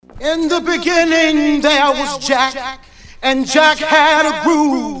In the beginning there was Jack, and Jack had a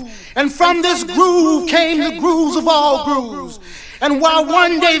groove, and from this groove came the grooves of all grooves. And while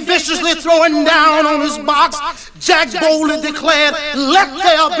one day viciously throwing down on his box, Jack boldly declared, "Let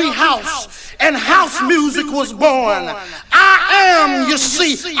there be house." And house music was born. I am, you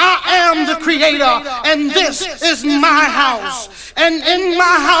see, I am the creator, and this is my house. And in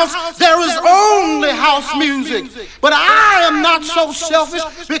my house there is only house music. But I am not so selfish,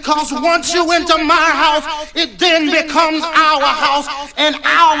 because once you enter my house, it then becomes our house and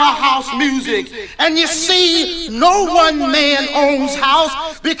our house music. And you see, no one man owns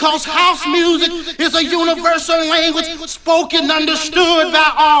house, because house music is a universal language spoken, understood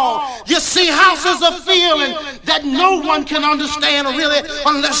by all. You see, house is a feeling that no one can understand really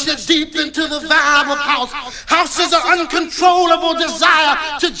unless you're deep into the vibe of house. House is an uncontrollable desire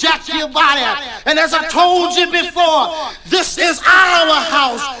to jack your body. And as I told you before, this is our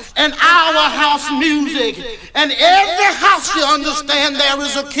house and our house music. And every house, you understand, there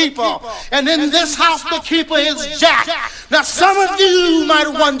is a keeper. And in this house, the keeper is Jack. Now, some of you might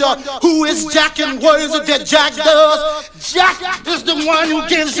wonder, who is Jack and what is it that Jack does? Jack is the one who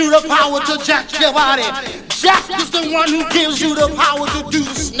gives you the power to jack your body. Jack is the one who gives you the power to do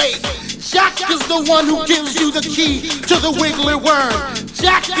the snake. Jack is the one who gives you the key to the wiggly worm.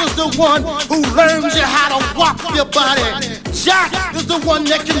 Jack is the one who learns you how to walk your body. Jack is the one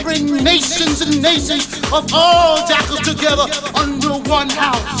that can bring nations and nations of all jackals together under one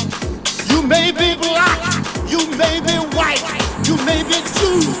house. You may be black, you may be white, you may be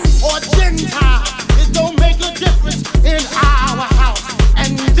Jew or Gentile. It don't make a difference in our house.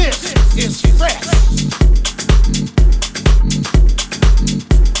 And this is fresh.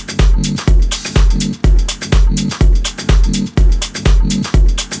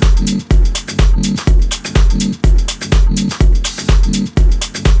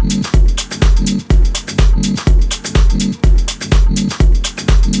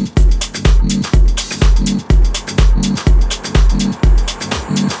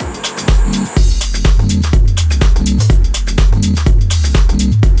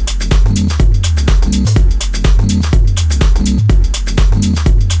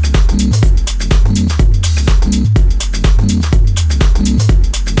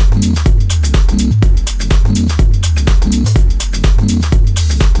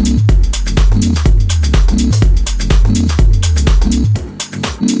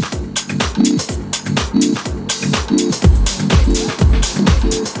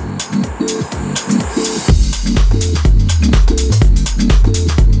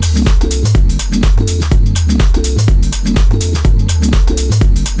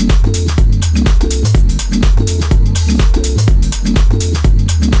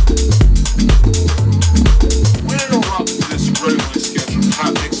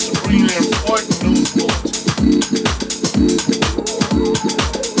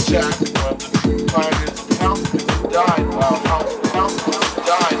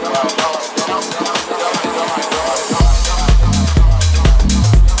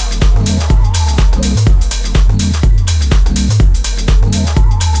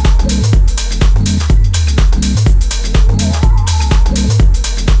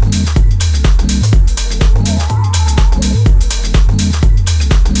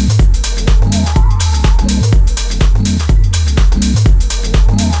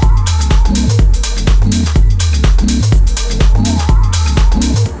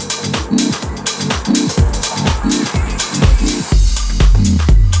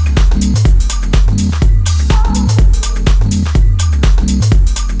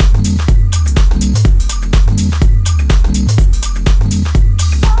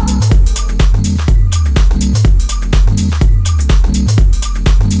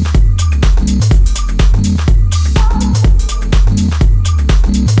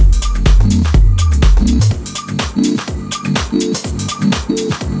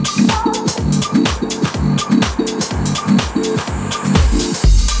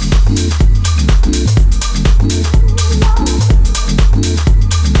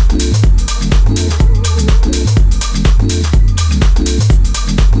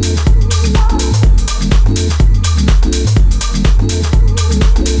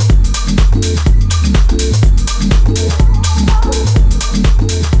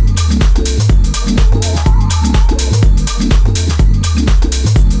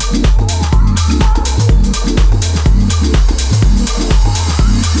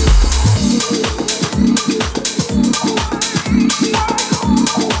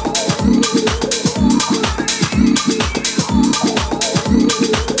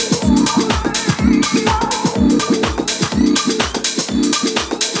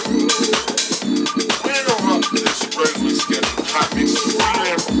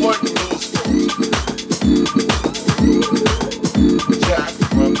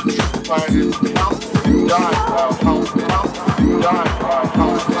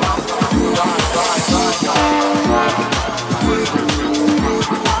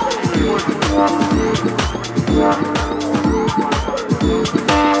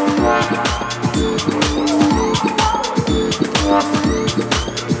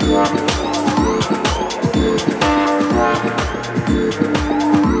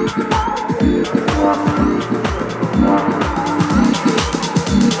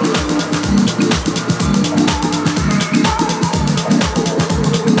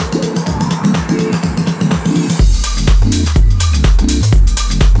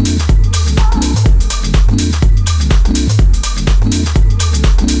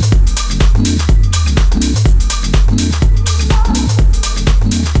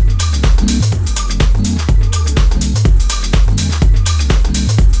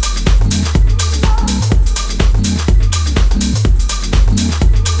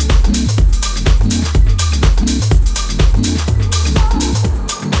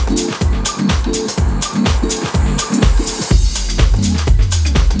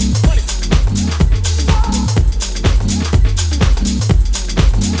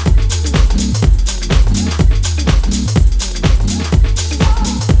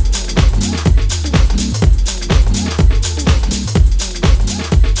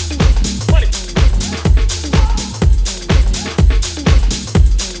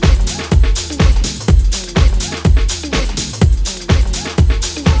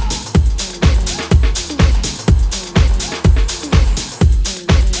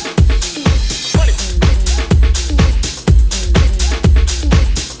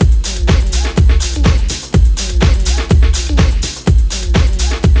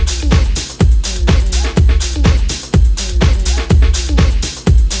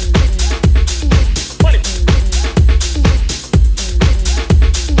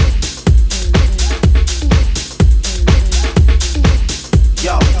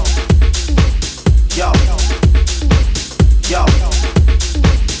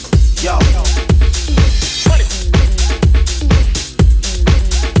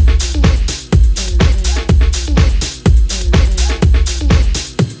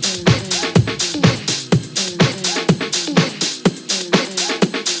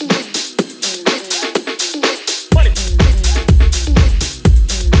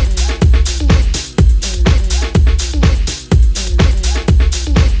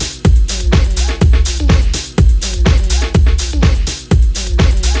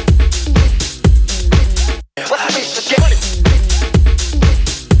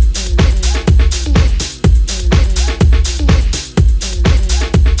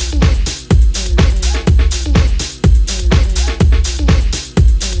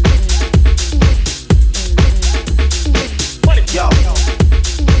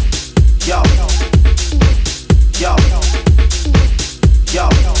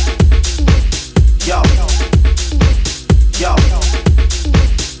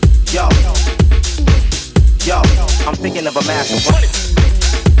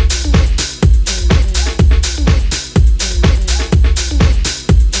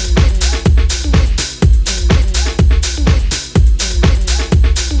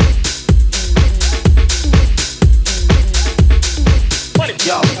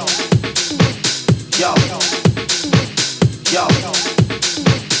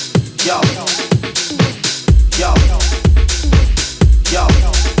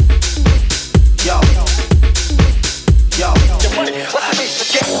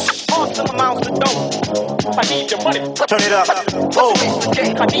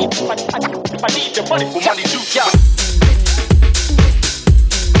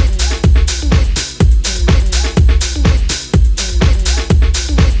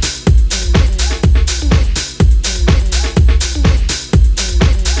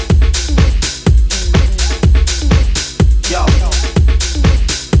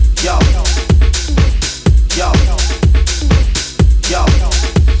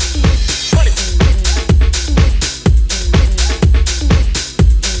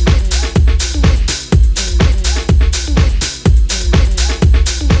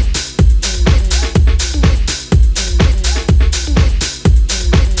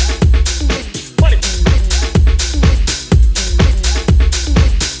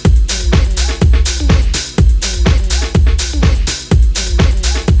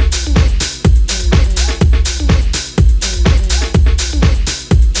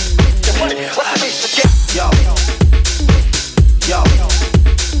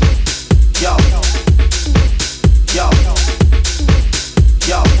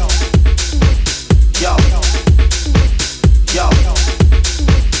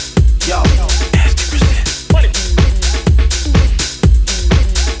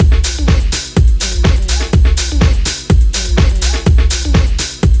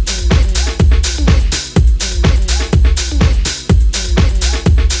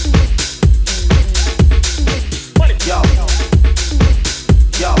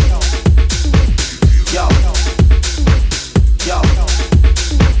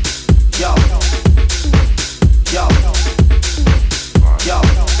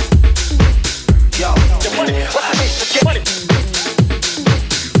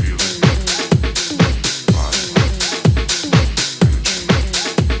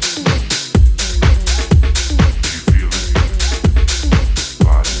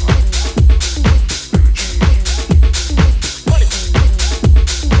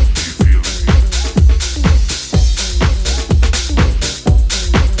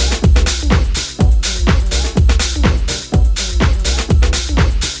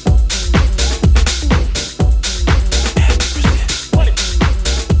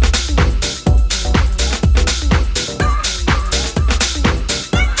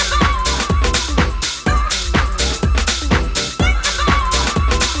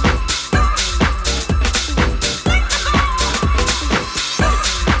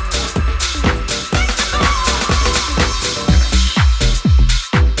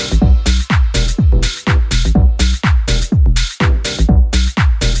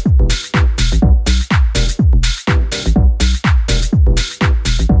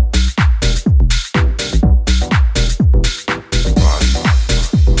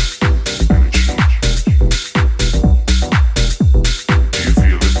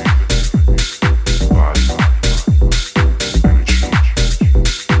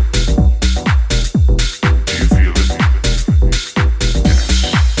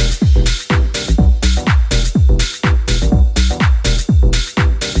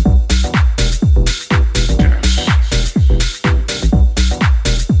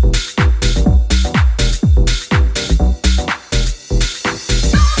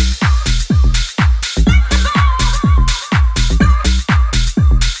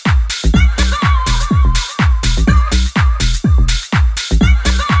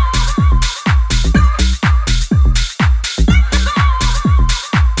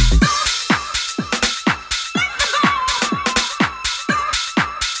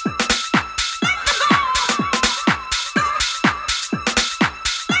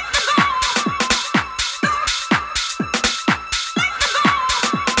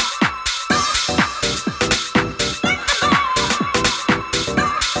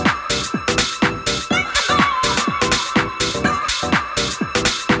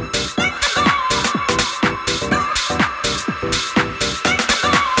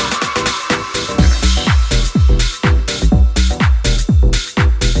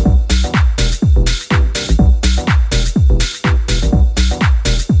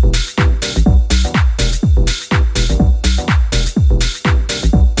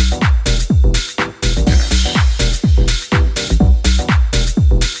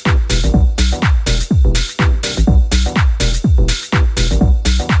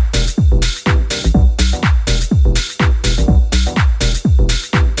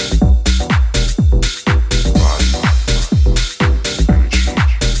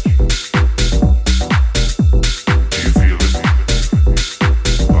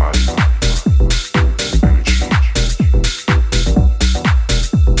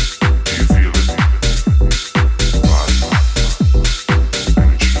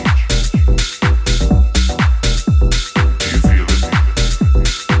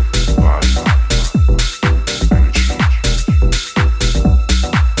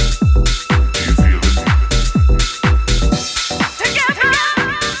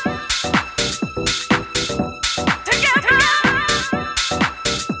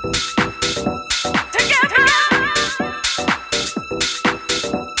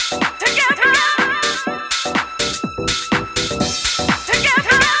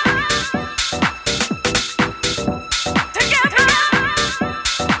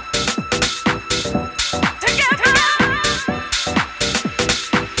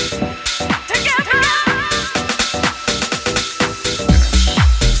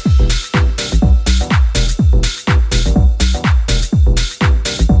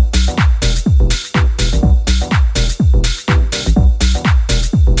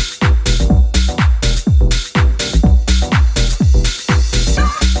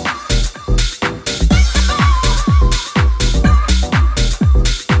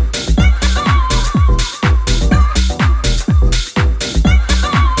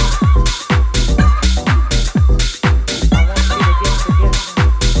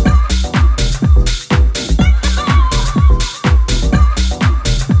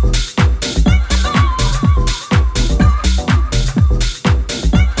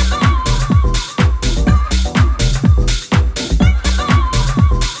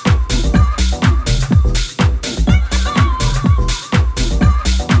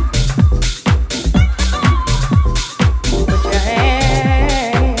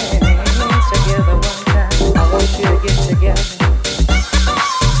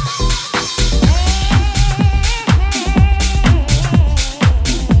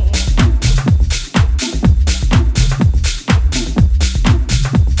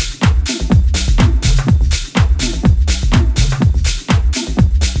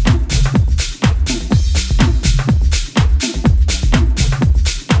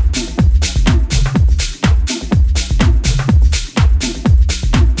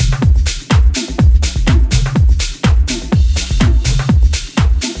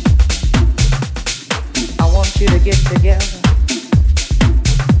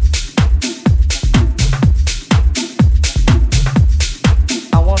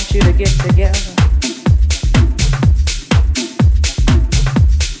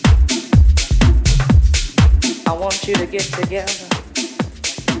 get together.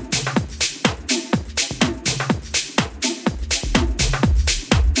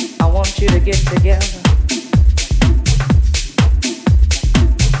 I want you to get together.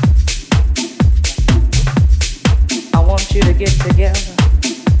 I want you to get together.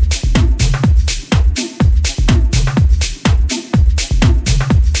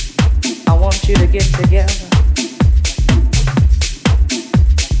 I want you to get together.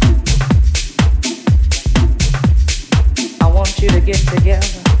 I want you to get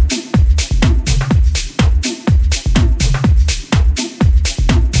together.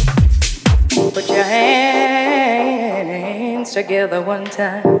 Put your hands together one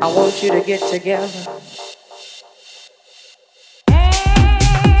time. I want you to get together.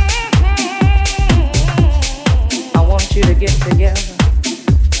 I want you to get together.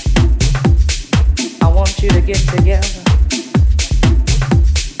 I want you to get together.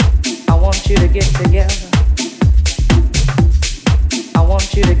 I want you to get together. I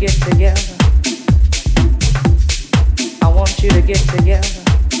want you to get together. I want you to get together.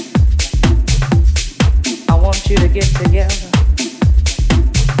 I want you to get together.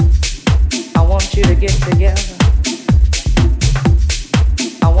 I want you to get together.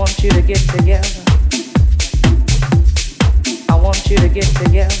 I want you to get together. I want you to get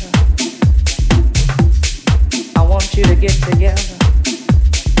together. I want you to get together. I want you to get together.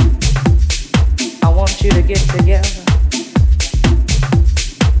 I want you to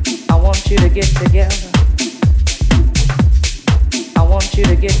get together. I want you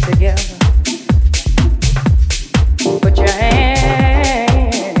to get together. Put your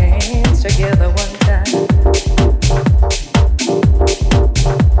hands together one time.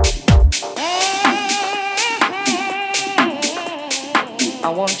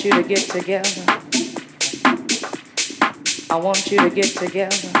 I want you to get together. I want you to get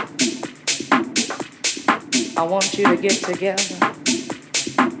together. I want you to get together.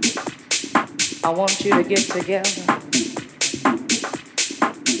 I want you to get together.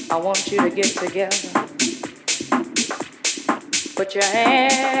 I want you to get together. Put your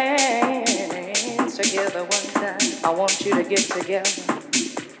hands together one time. I want you to get together.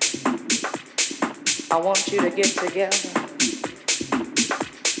 I want you to get together.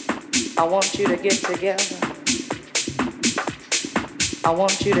 I want you to get together. I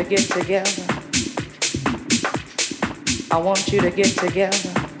want you to get together. I want you to get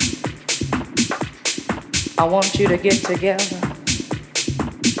together. I want you to get together.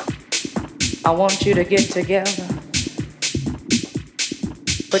 I want you to get together.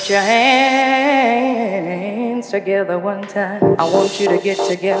 Put your hands together one time. I want you to get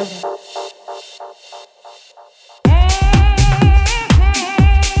together.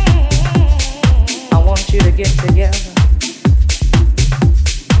 I want you to get together.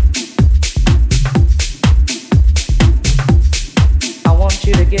 I want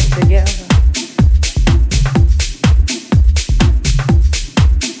you to get together.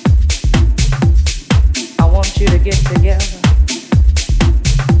 I want you to get together.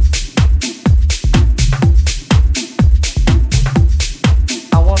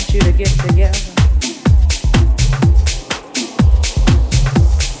 I want you to get together.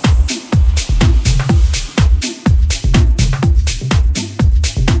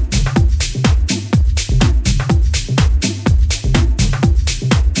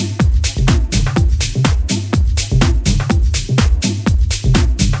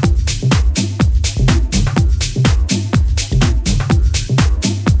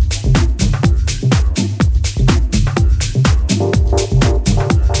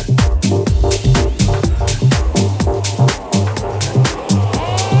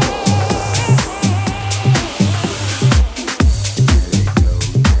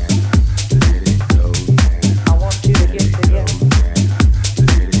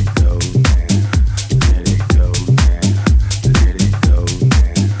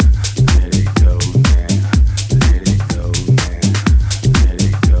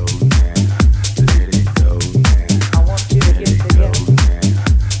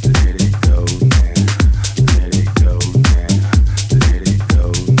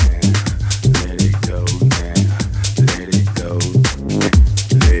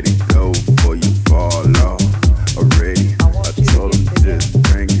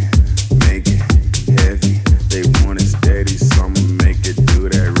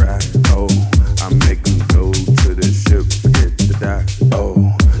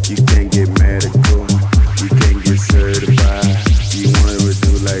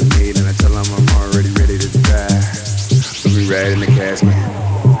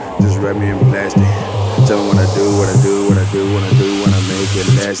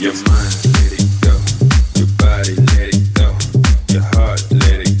 Your mind, let it go. Your body, let it go.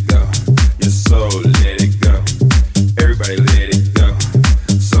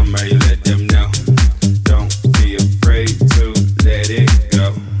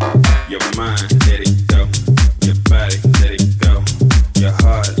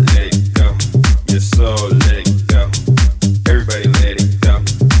 heart, let it go. Your soul, let it go. Everybody let it go.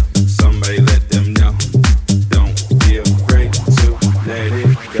 Somebody let them know. Don't be afraid to let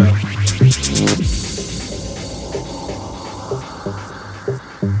it go.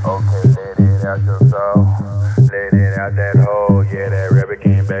 Okay, let it out your soul. Let it out that hole. Yeah, that rabbit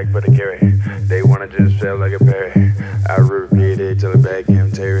came back for the carry. They wanna just feel like a parrot. I repeat it till the back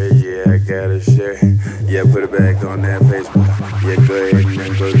him Terry. Yeah, I gotta share it. Yeah, put it back on that Facebook. Yeah, go ahead and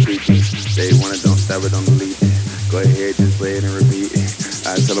then go tweet it. They wanna don't stop it, don't delete it. Go ahead, just play it and repeat it.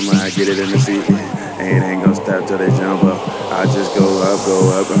 I tell them I get it in the seat. And it ain't gonna stop till they jump up. I just go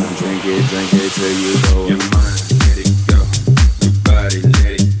up, and drink it till you go. Your mind, let it go. Your body,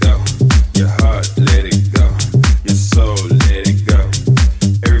 let it go. Your heart, let it go. Your soul, let it go.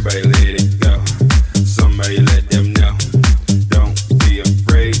 Everybody let it go. Somebody let them know. Don't be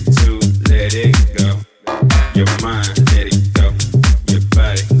afraid to let it go. Your mind, let it go. Your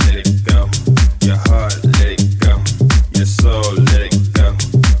body, let it go. Your heart, let it go. Your soul, let it go.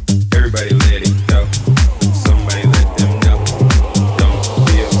 Everybody let it go. Somebody let them know. Don't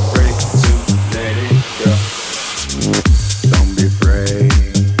be afraid to let it go. Don't be afraid.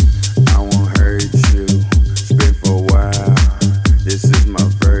 I won't hurt you. Spit for a while. This is my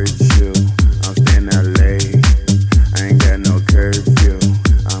virtue. I'm staying out late. I ain't got no curfew.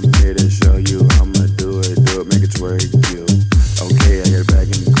 I'm here to show you I'ma do it, make it twerk you. Okay, I get back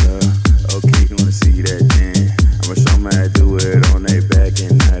in the club. Okay, you wanna see that then? I'ma show 'em how to do it on their back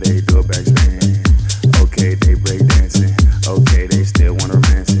and now they do a backspin. Okay, they break dancing. Okay, they still wanna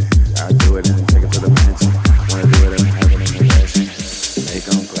romance it. I do it and take it to the mansion. Wanna do it and have it in the passion. Make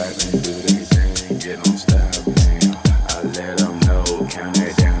 'em clap and do their thing. Get on stop now. I let 'em know. Count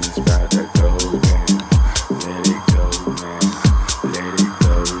it down, it's about to go down. Let it go now. Let it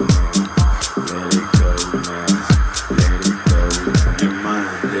go now. Let it go now. Let it go now. Your mind,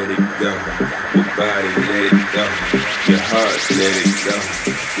 let it go. Your body, let it go. Your heart, let it go.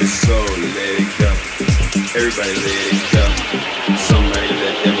 Your soul, let it go. Everybody let it go. Somebody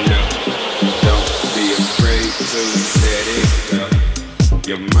let them know. Don't be afraid to let it go.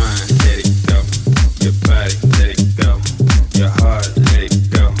 Your mind, let it go. Your body, let it go. Your heart, let it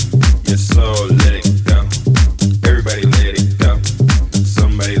go. Your soul, let it go. Everybody let it go.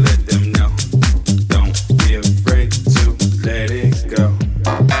 Somebody let them know. Don't be afraid to let it go.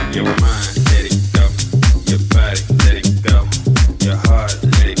 Your mind, let it go. Your body, let it go. Your heart,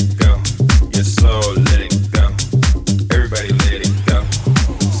 let it go. Your soul, let it go. Everybody let it go.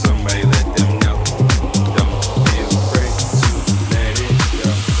 Somebody let them know. Don't be afraid to let it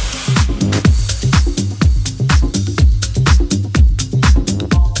go.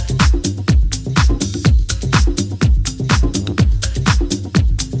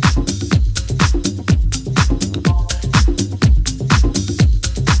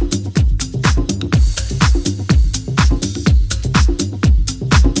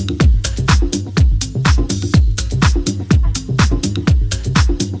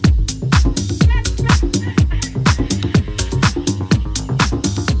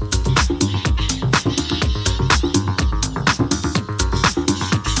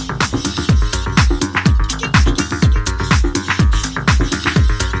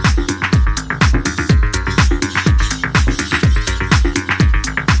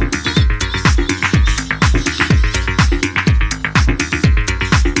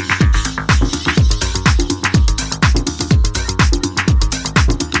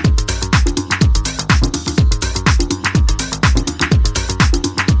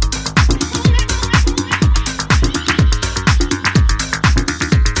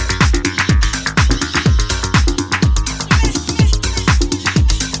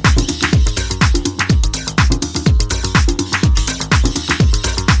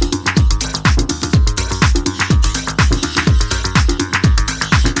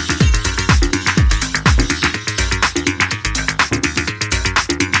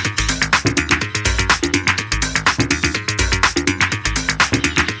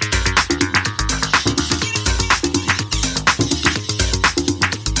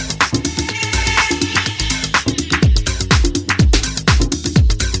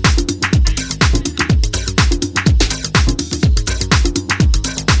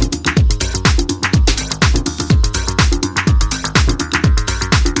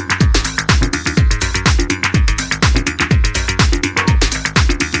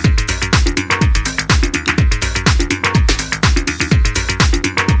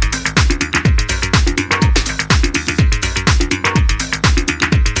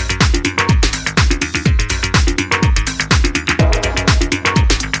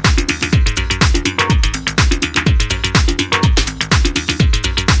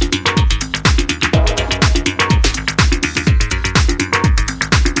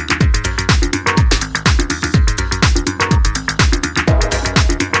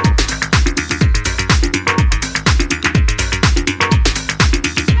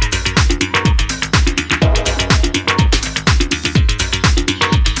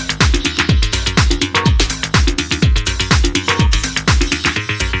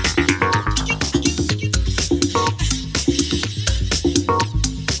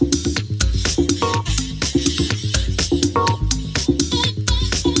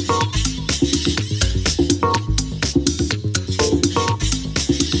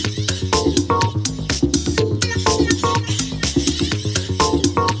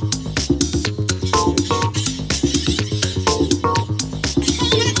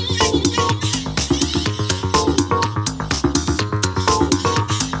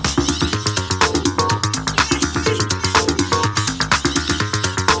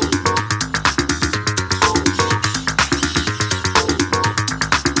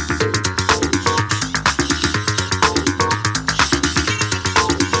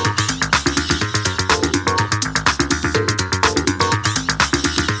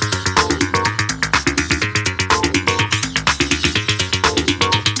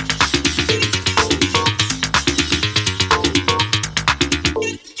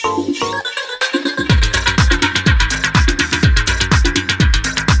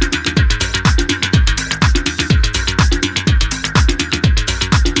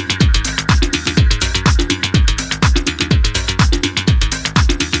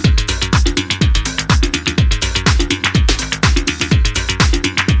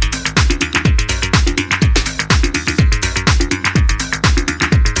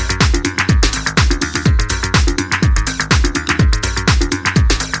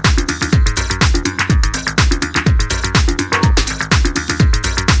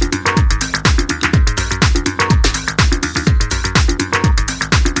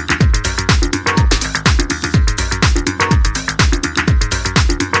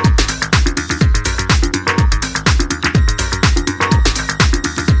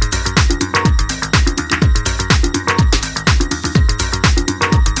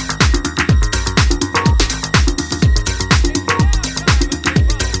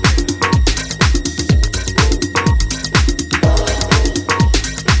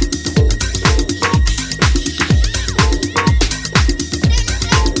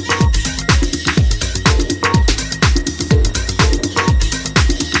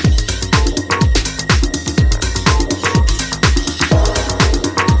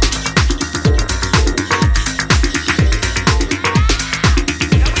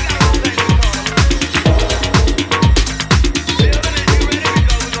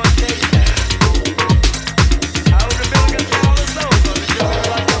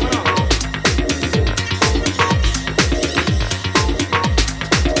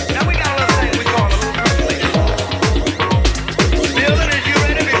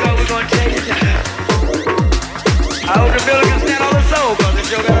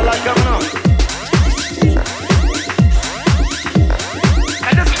 got a lot coming on.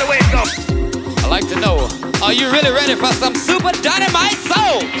 And this is the way it goes. I'd like to know, are you really ready for some super dynamite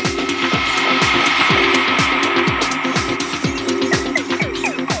soul?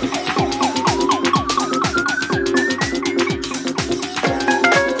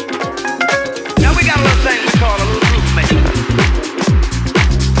 Now we got a little thing we call a little group mate.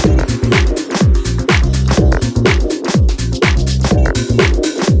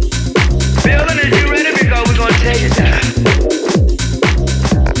 Building, is you ready? Because we're gonna tell you that.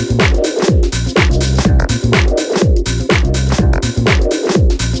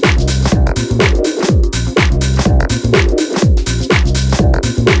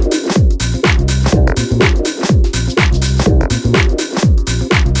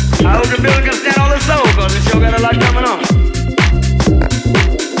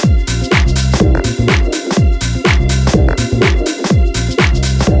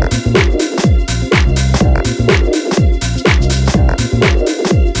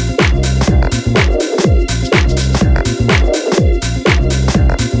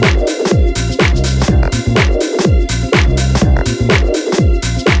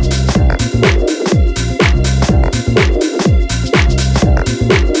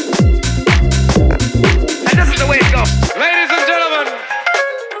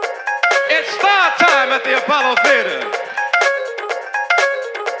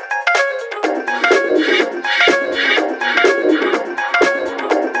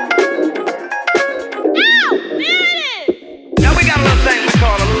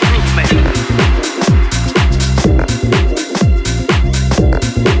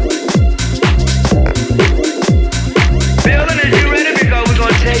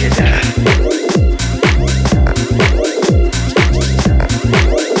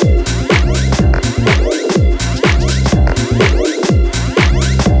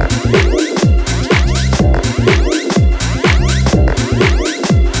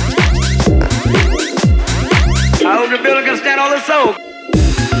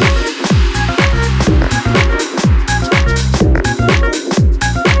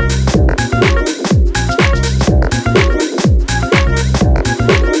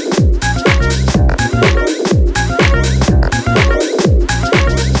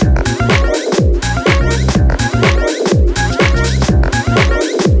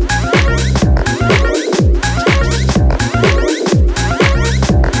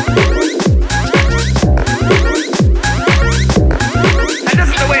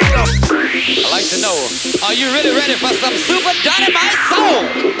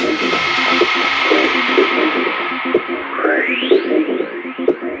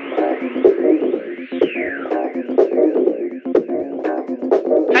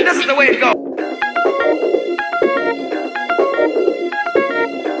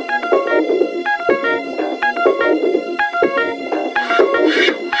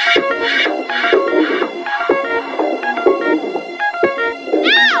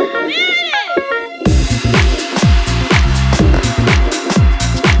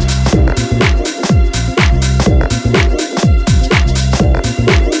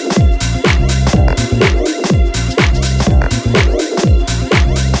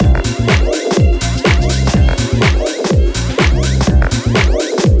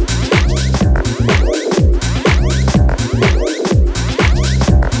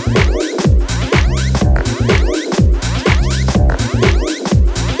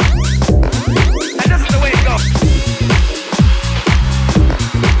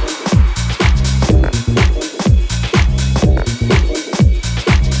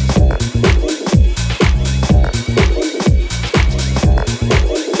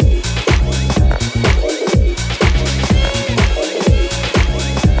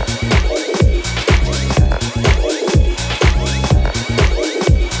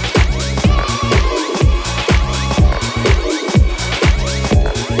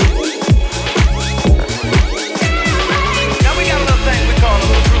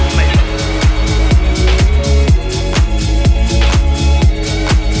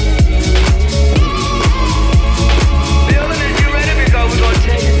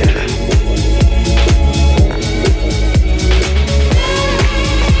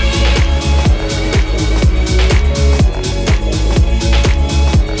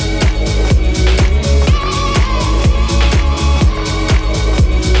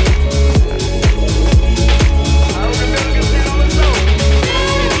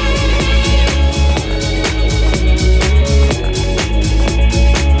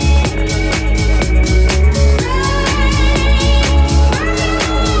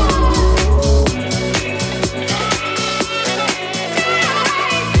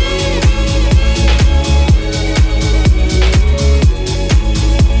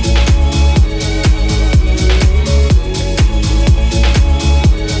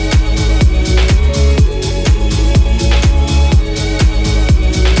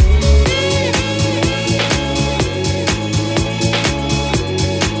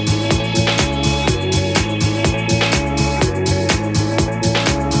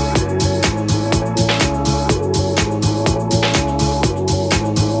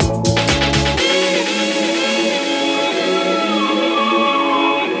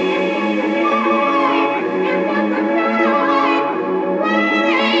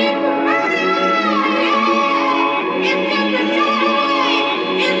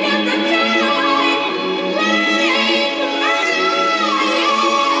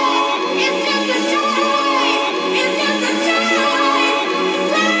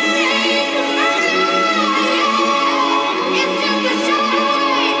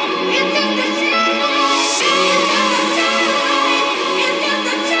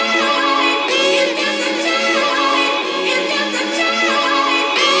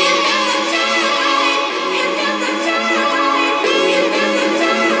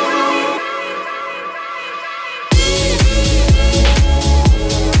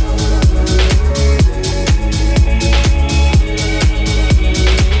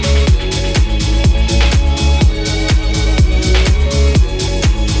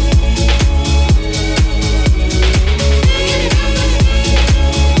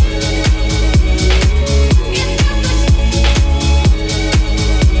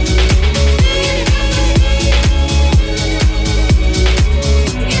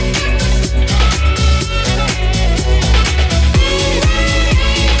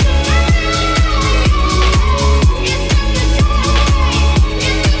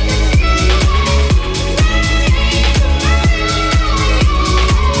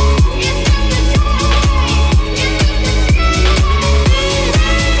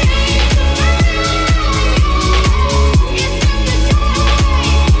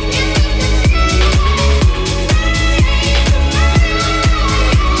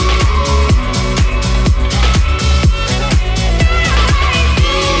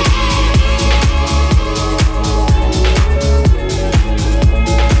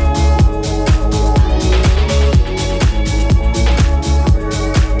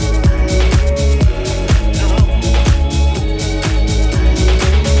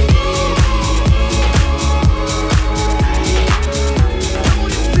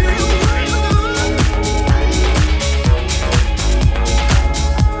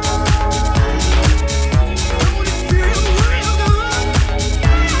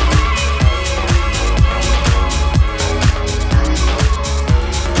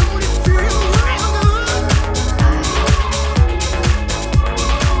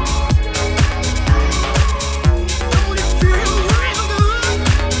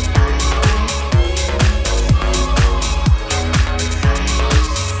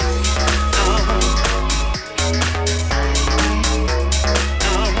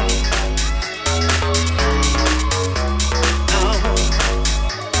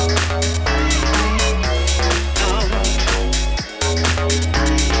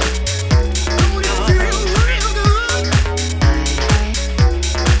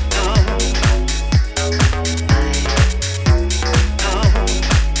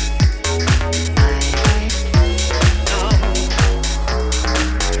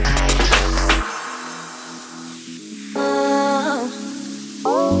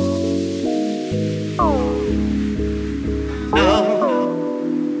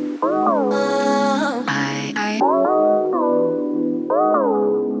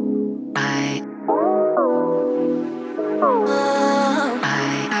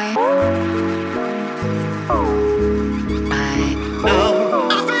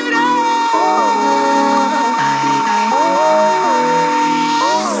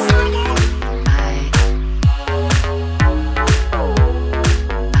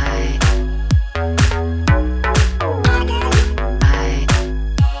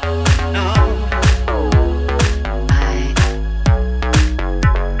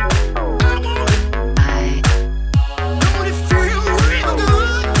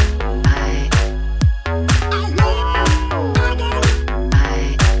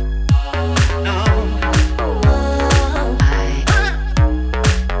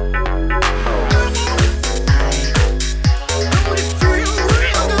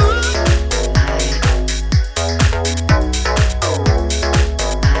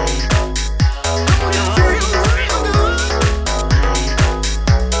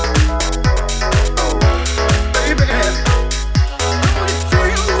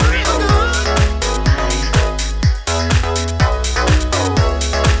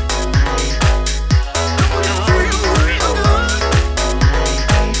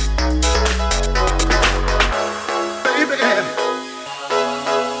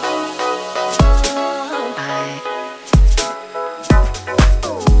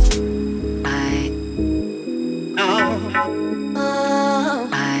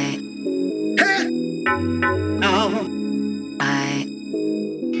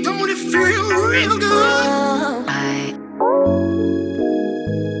 real good. I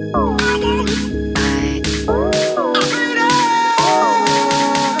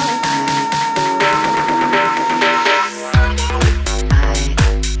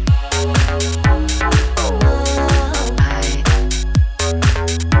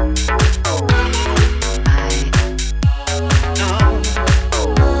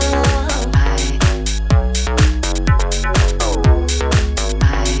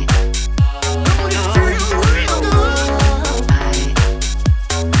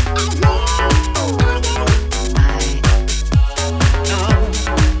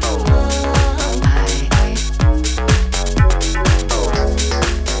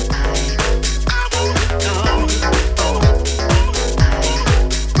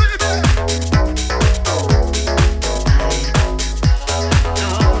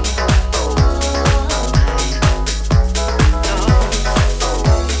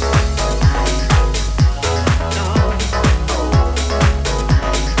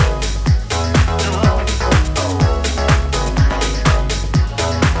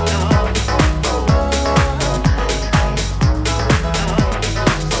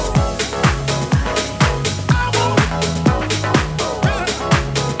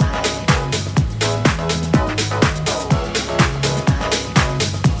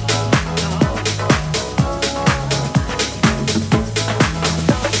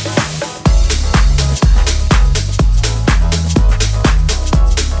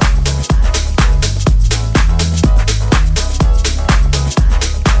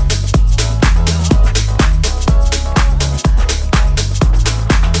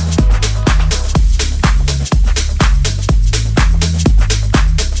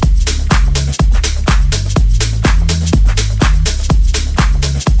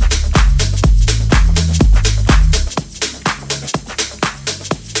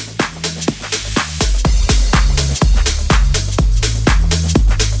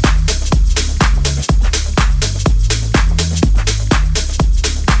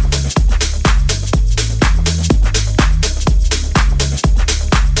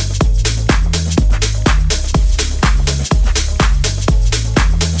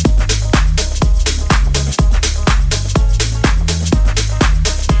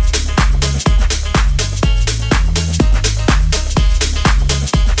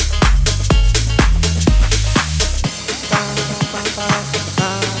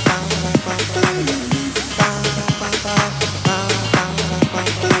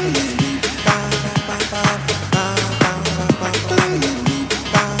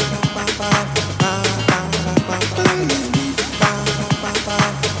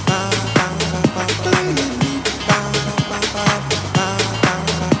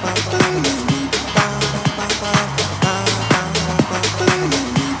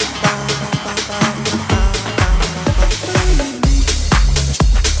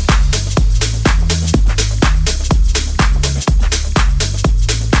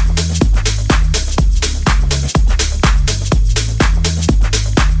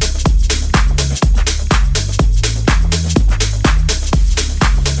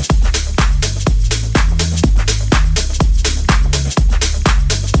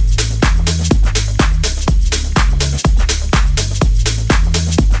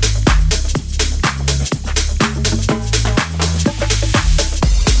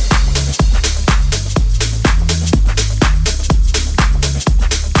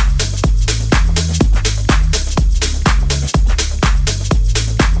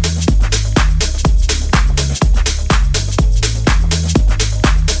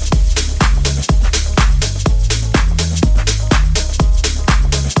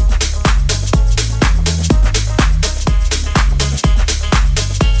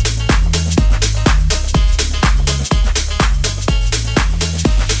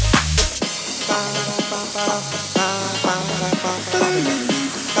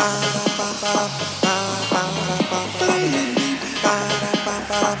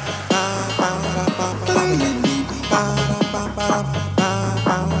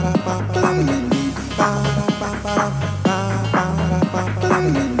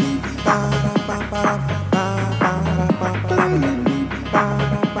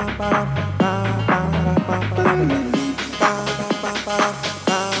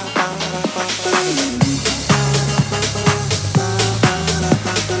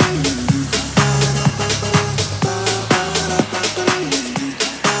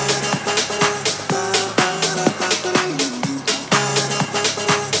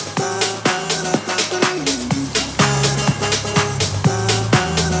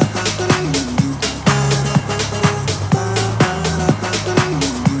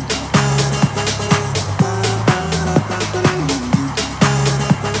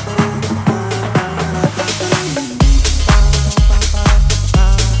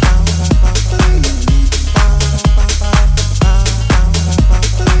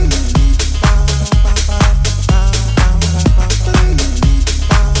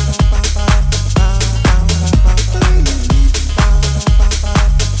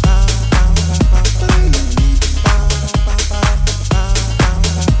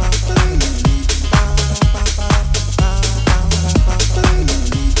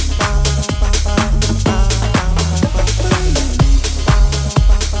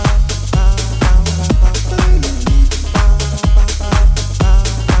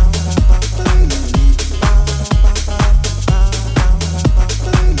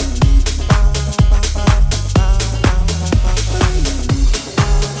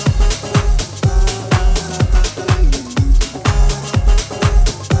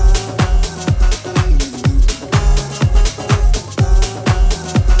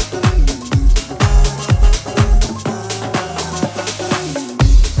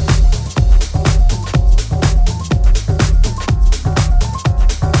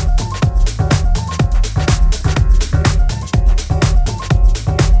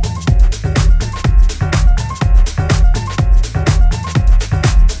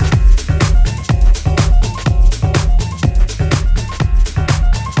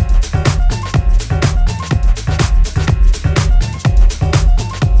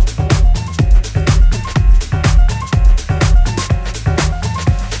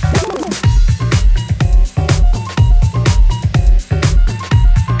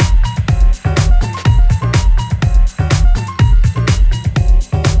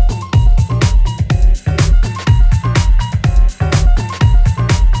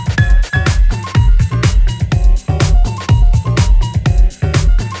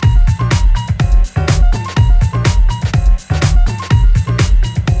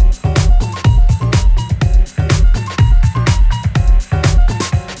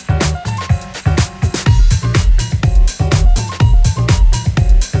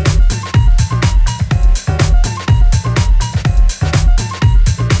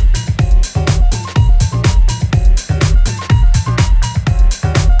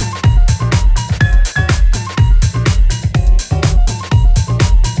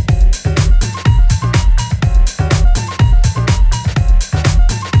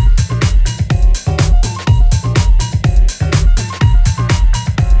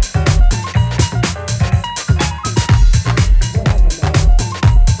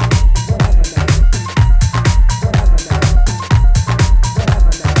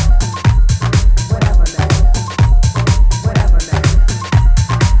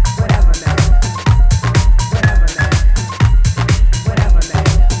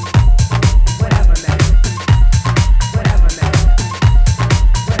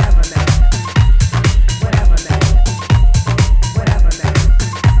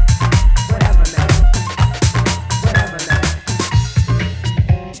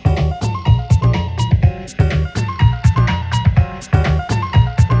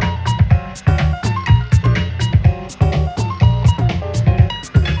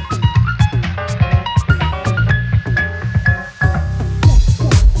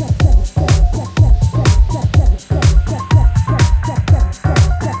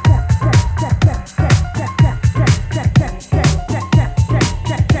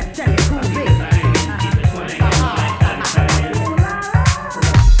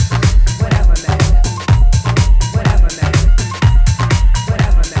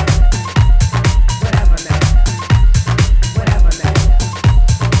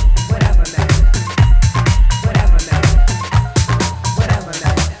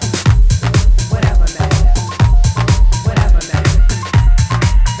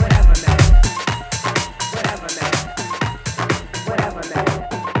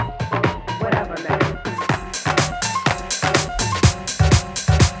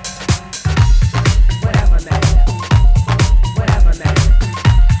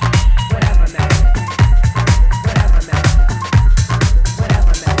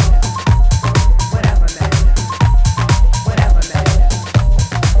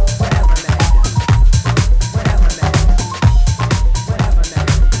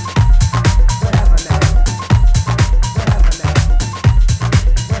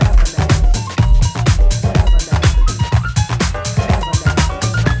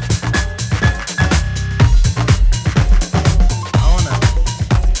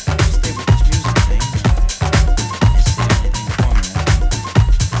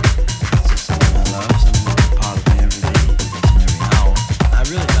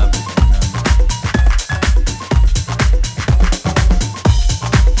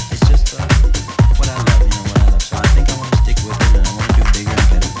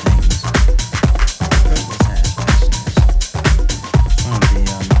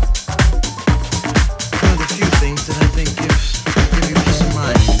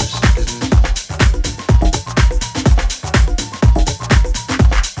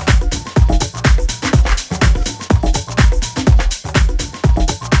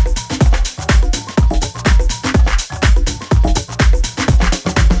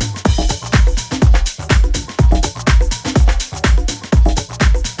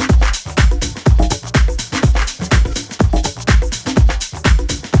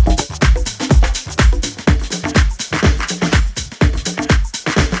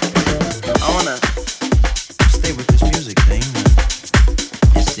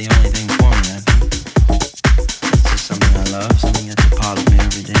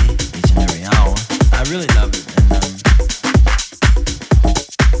really love it, and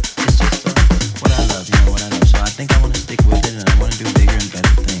it's just what I love, what I love. So I think I want to stick with it, and I want to do bigger and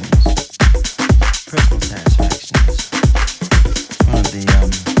better things. Personal satisfaction is one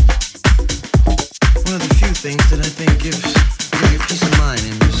of the few things that I think gives you peace of mind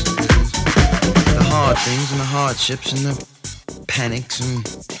in this. The hard things and the hardships and the panics and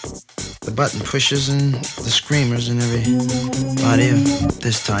the button pushers and the screamers and everybody of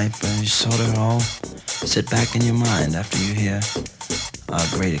this type, you sort of all sit back in your mind after you hear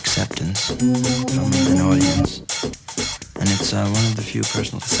great acceptance from an audience. And it's one of the few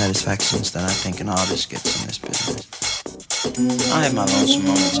personal satisfactions that I think an artist gets in this business. I have my lonesome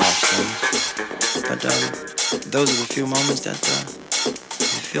moments off stage, but those are the few moments that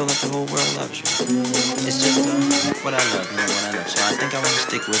you feel that the whole world loves you. It's just what I love, what I love. So I think I want to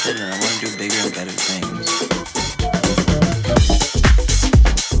stick with it, and I want to do bigger and better things.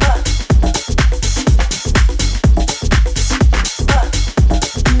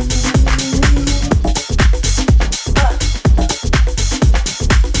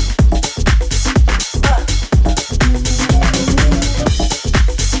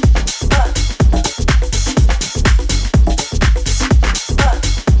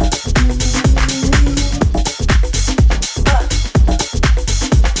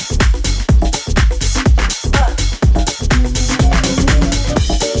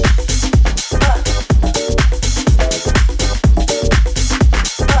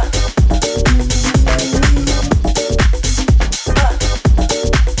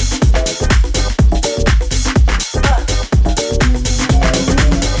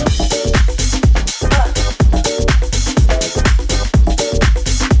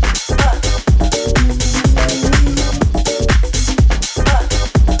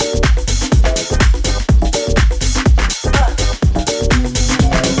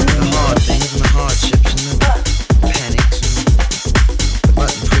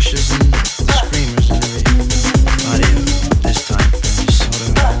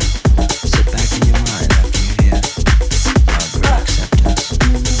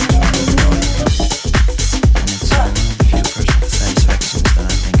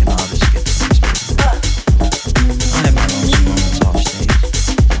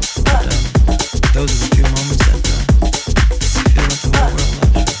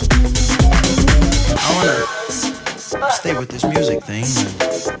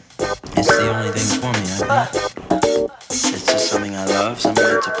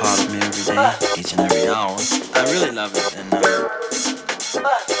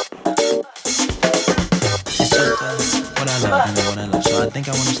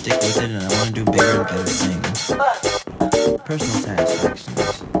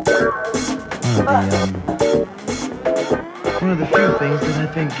 One of the few things that I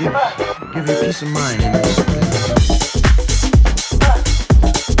think give you peace of mind in this business.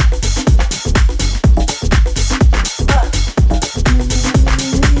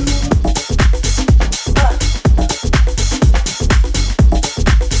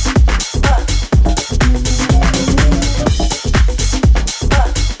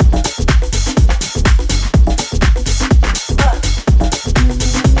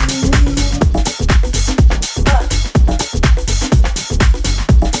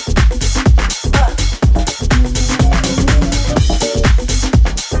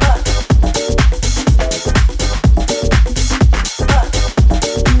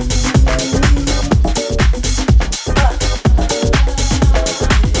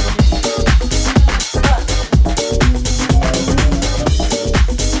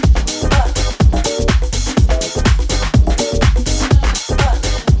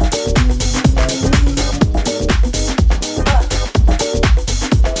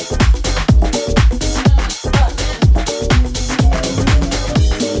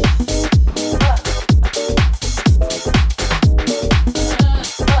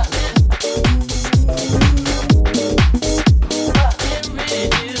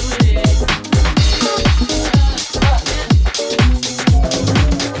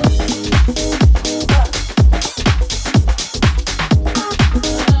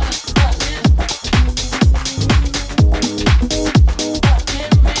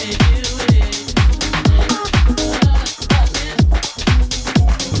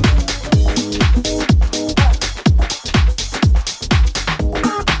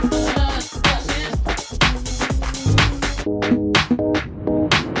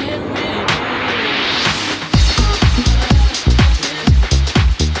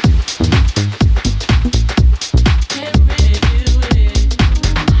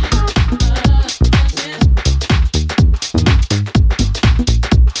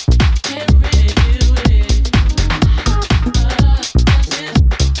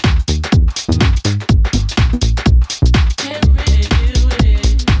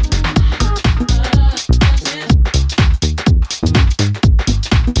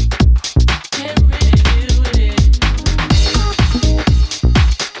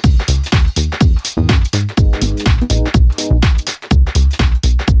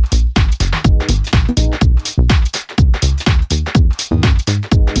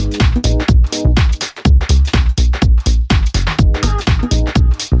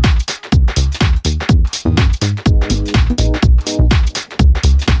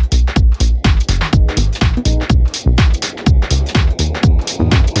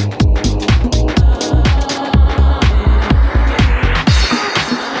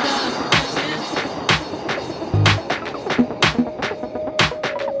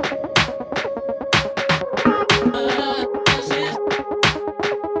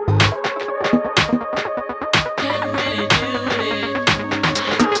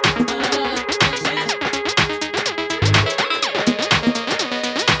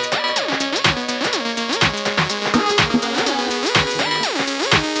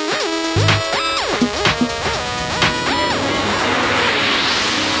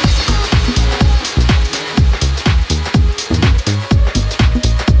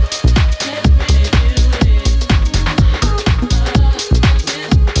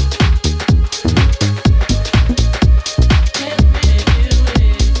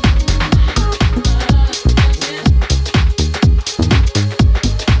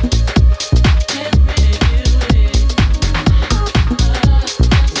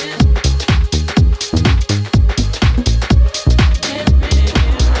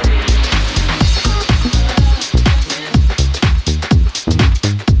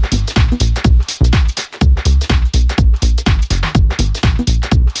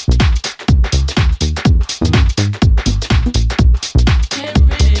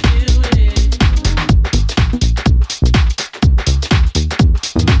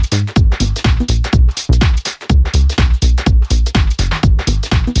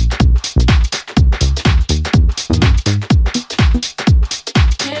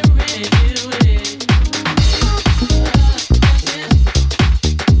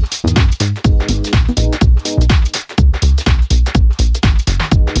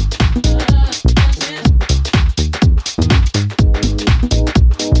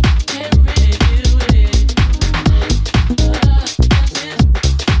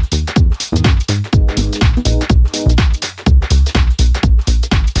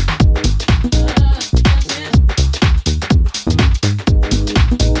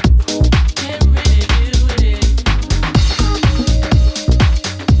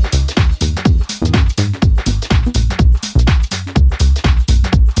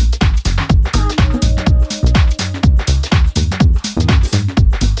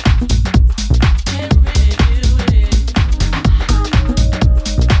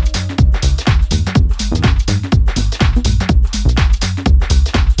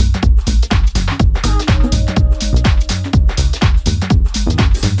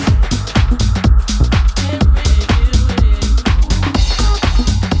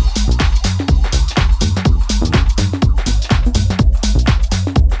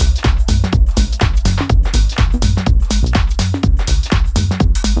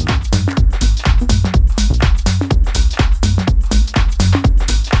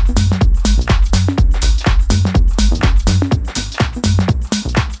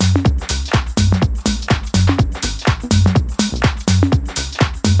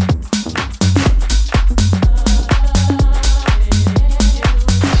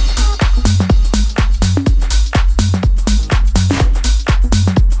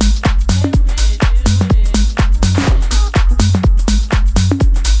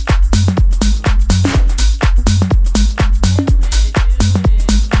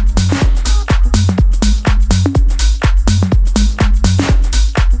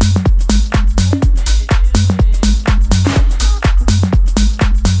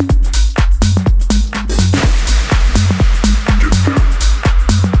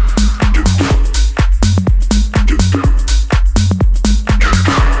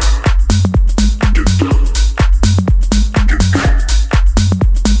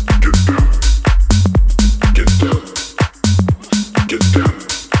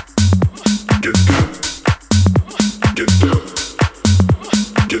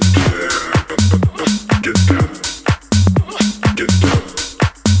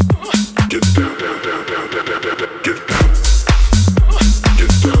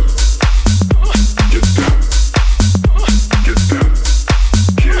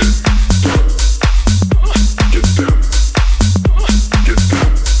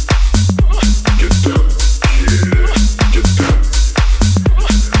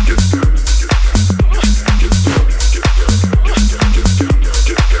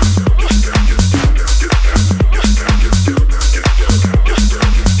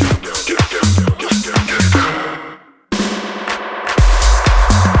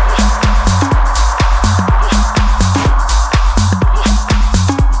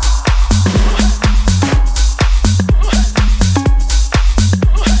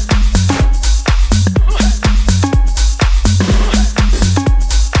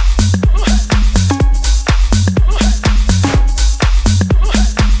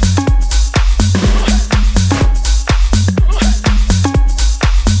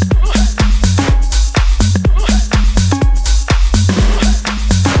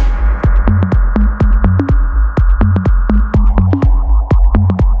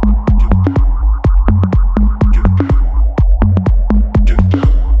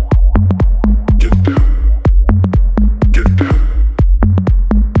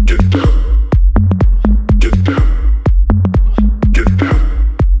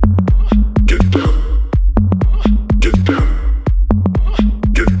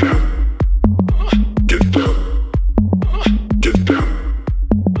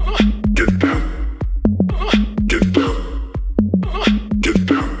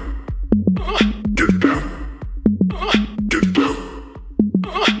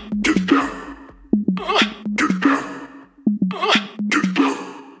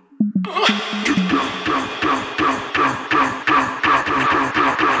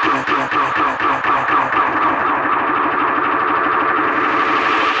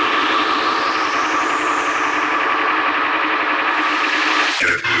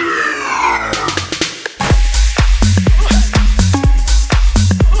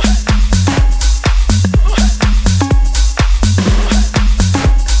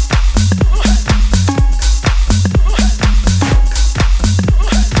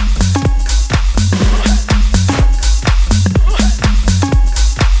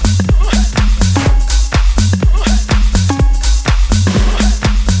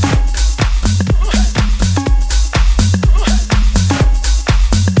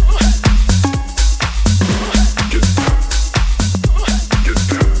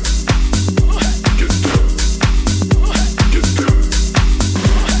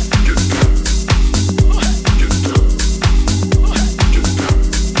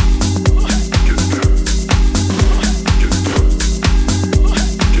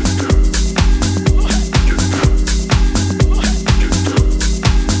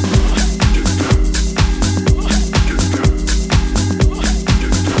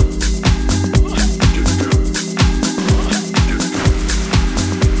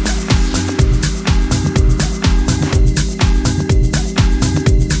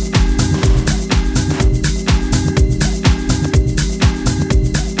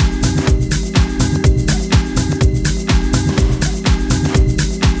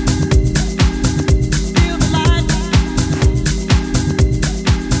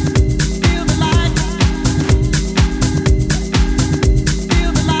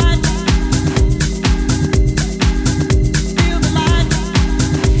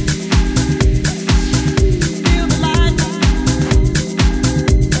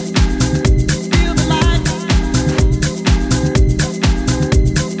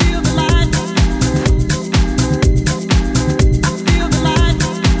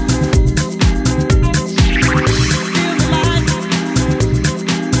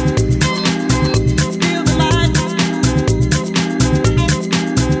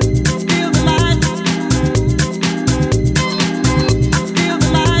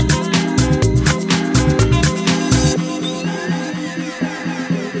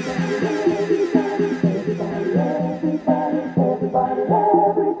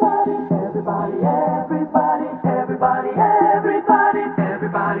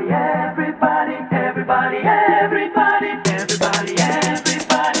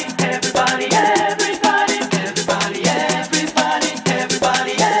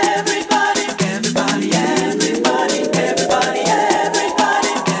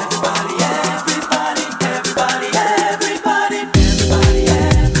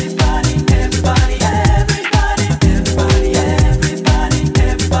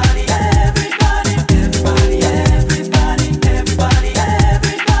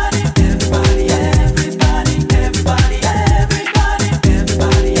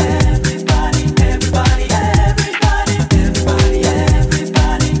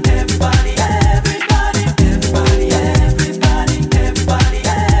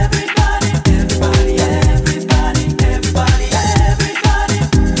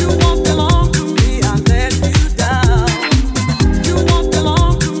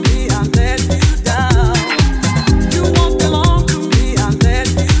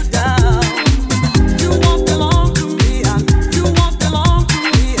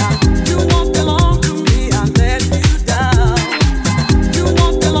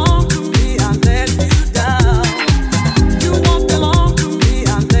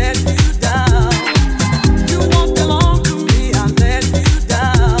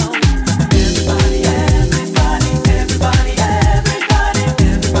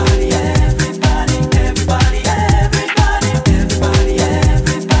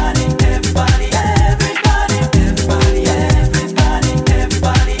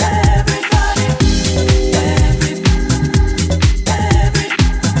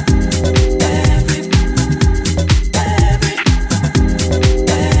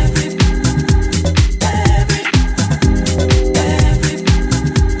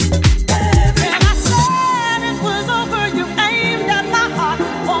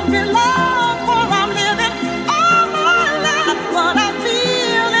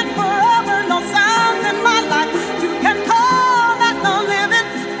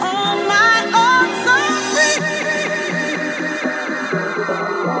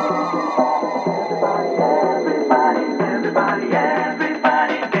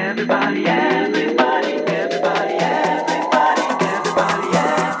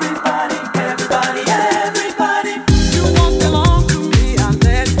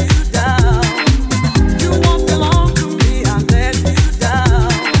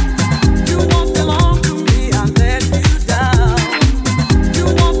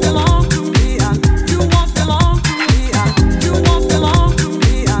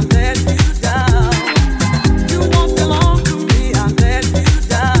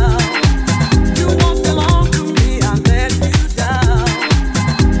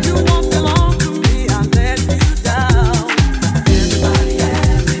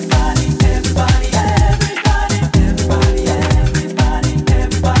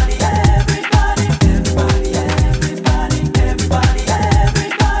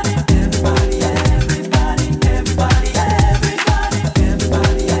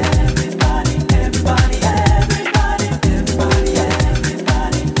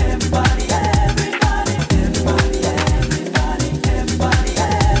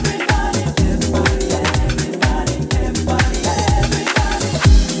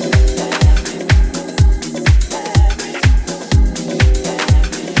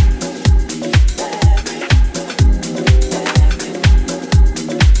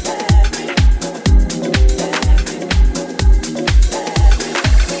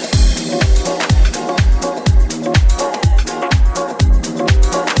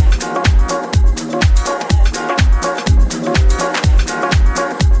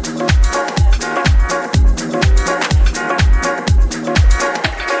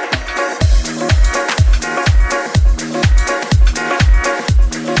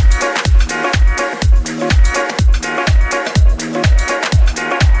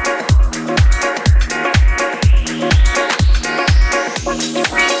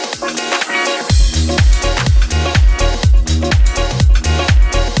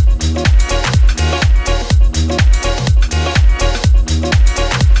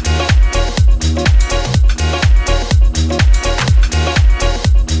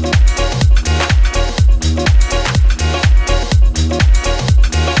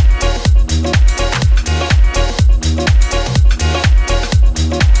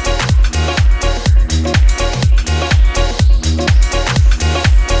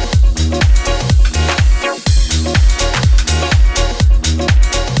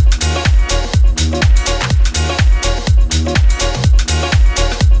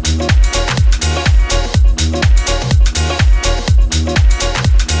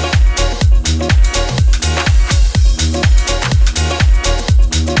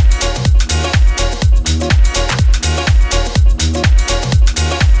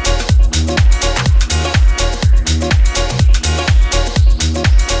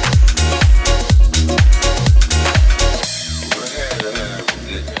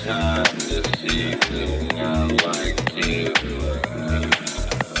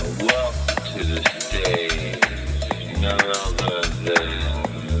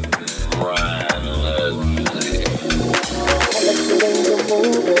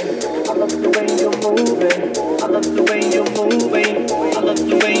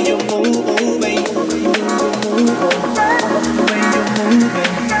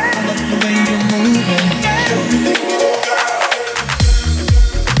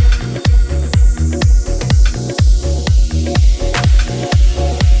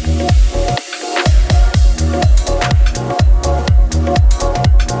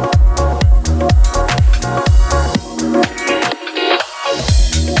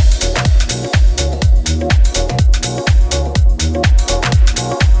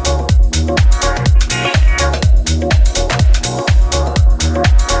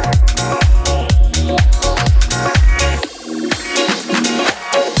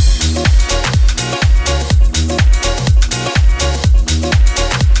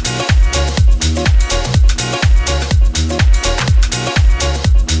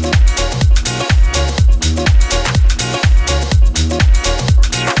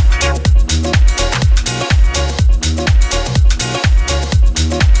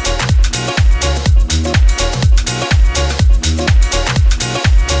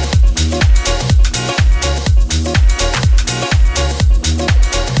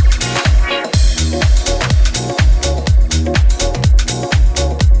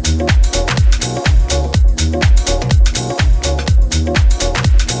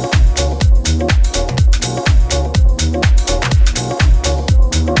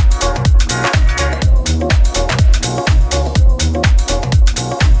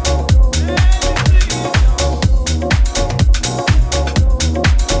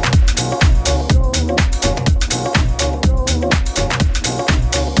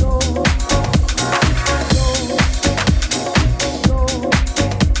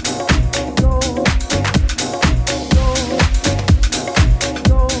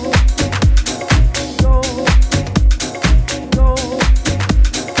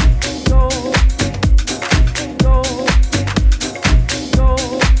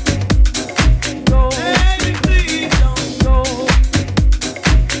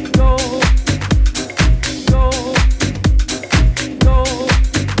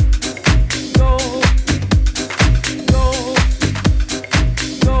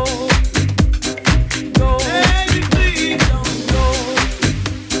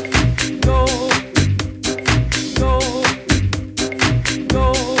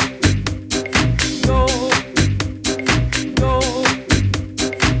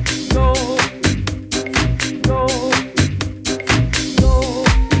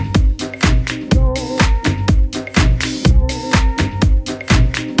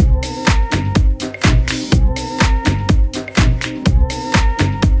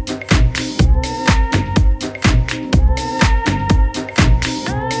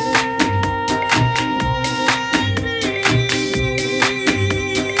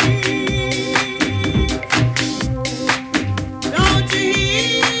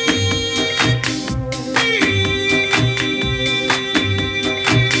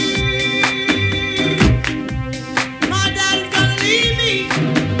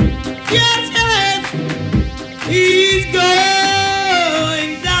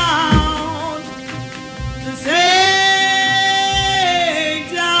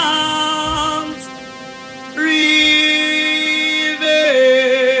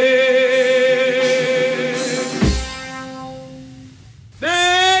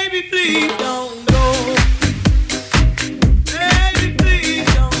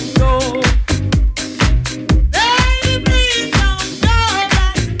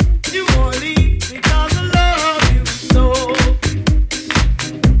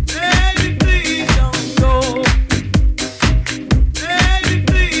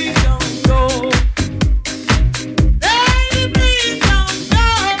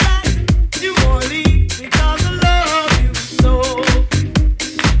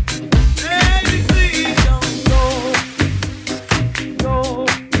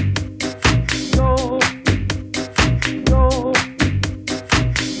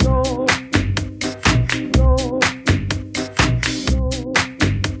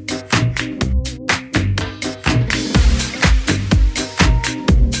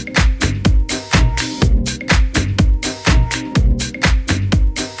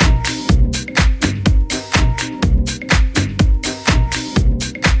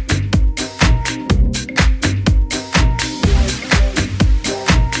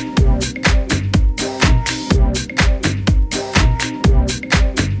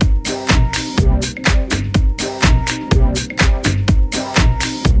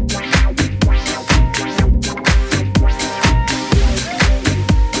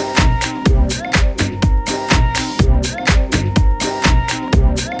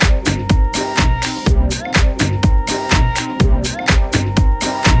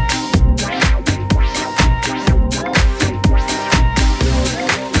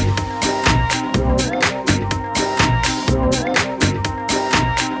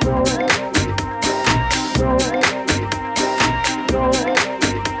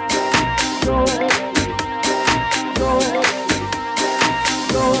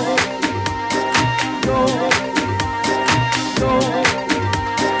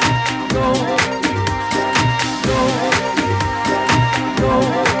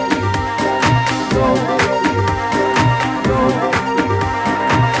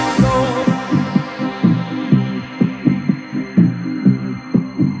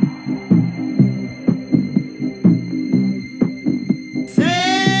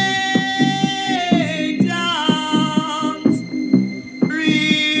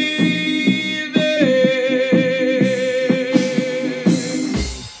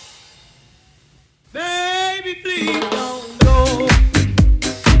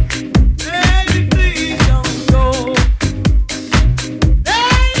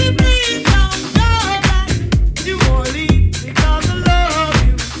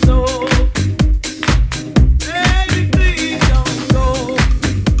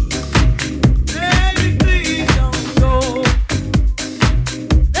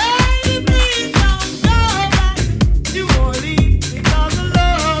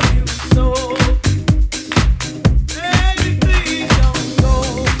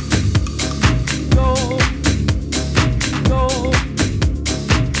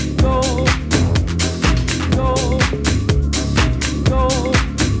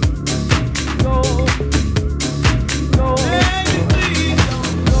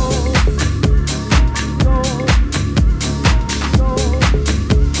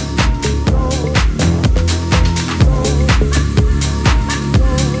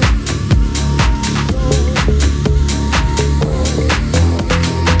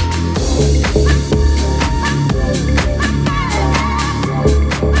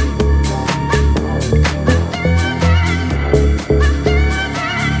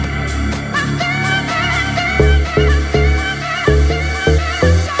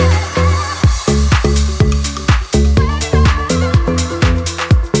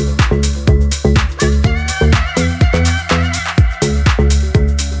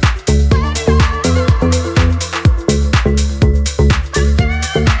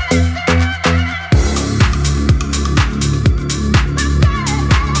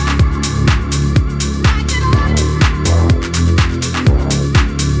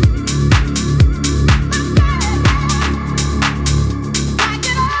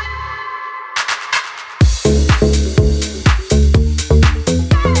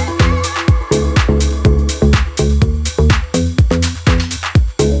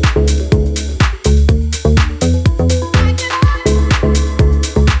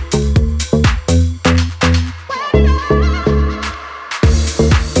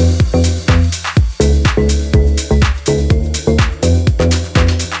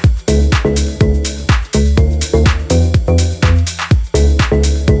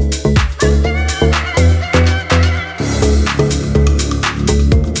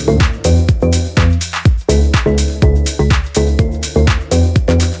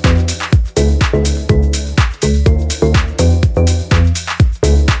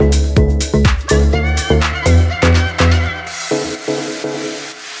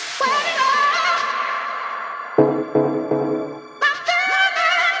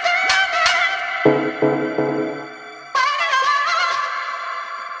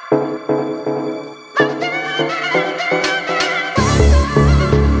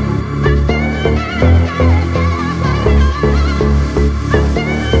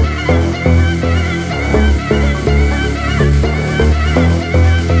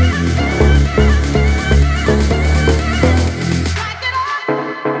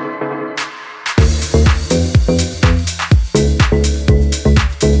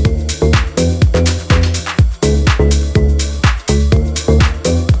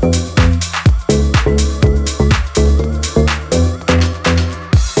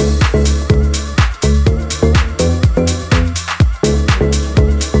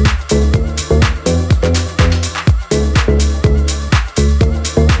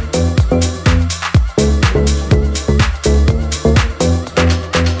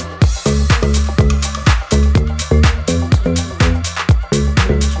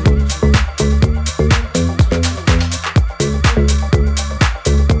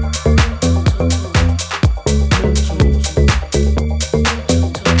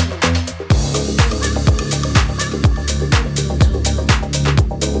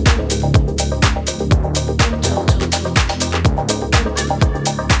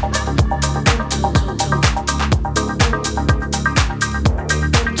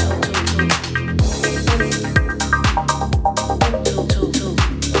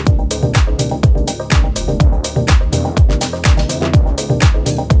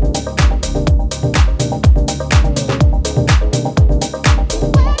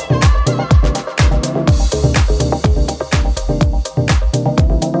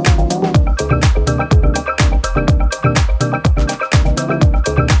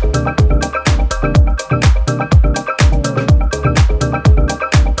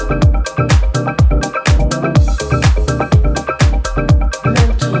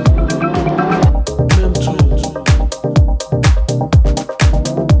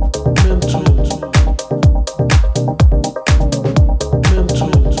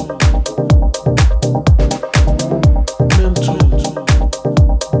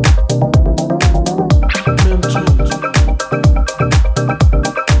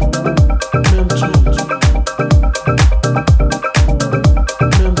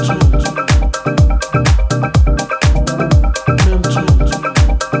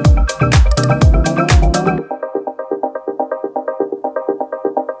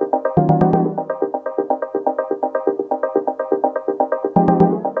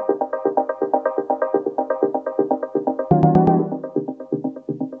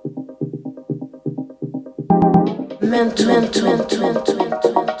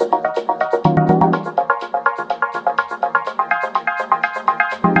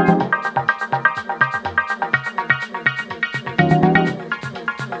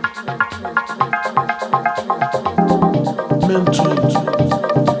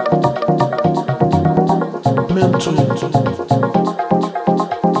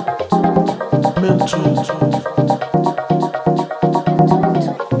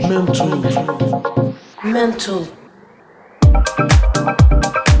 Mental.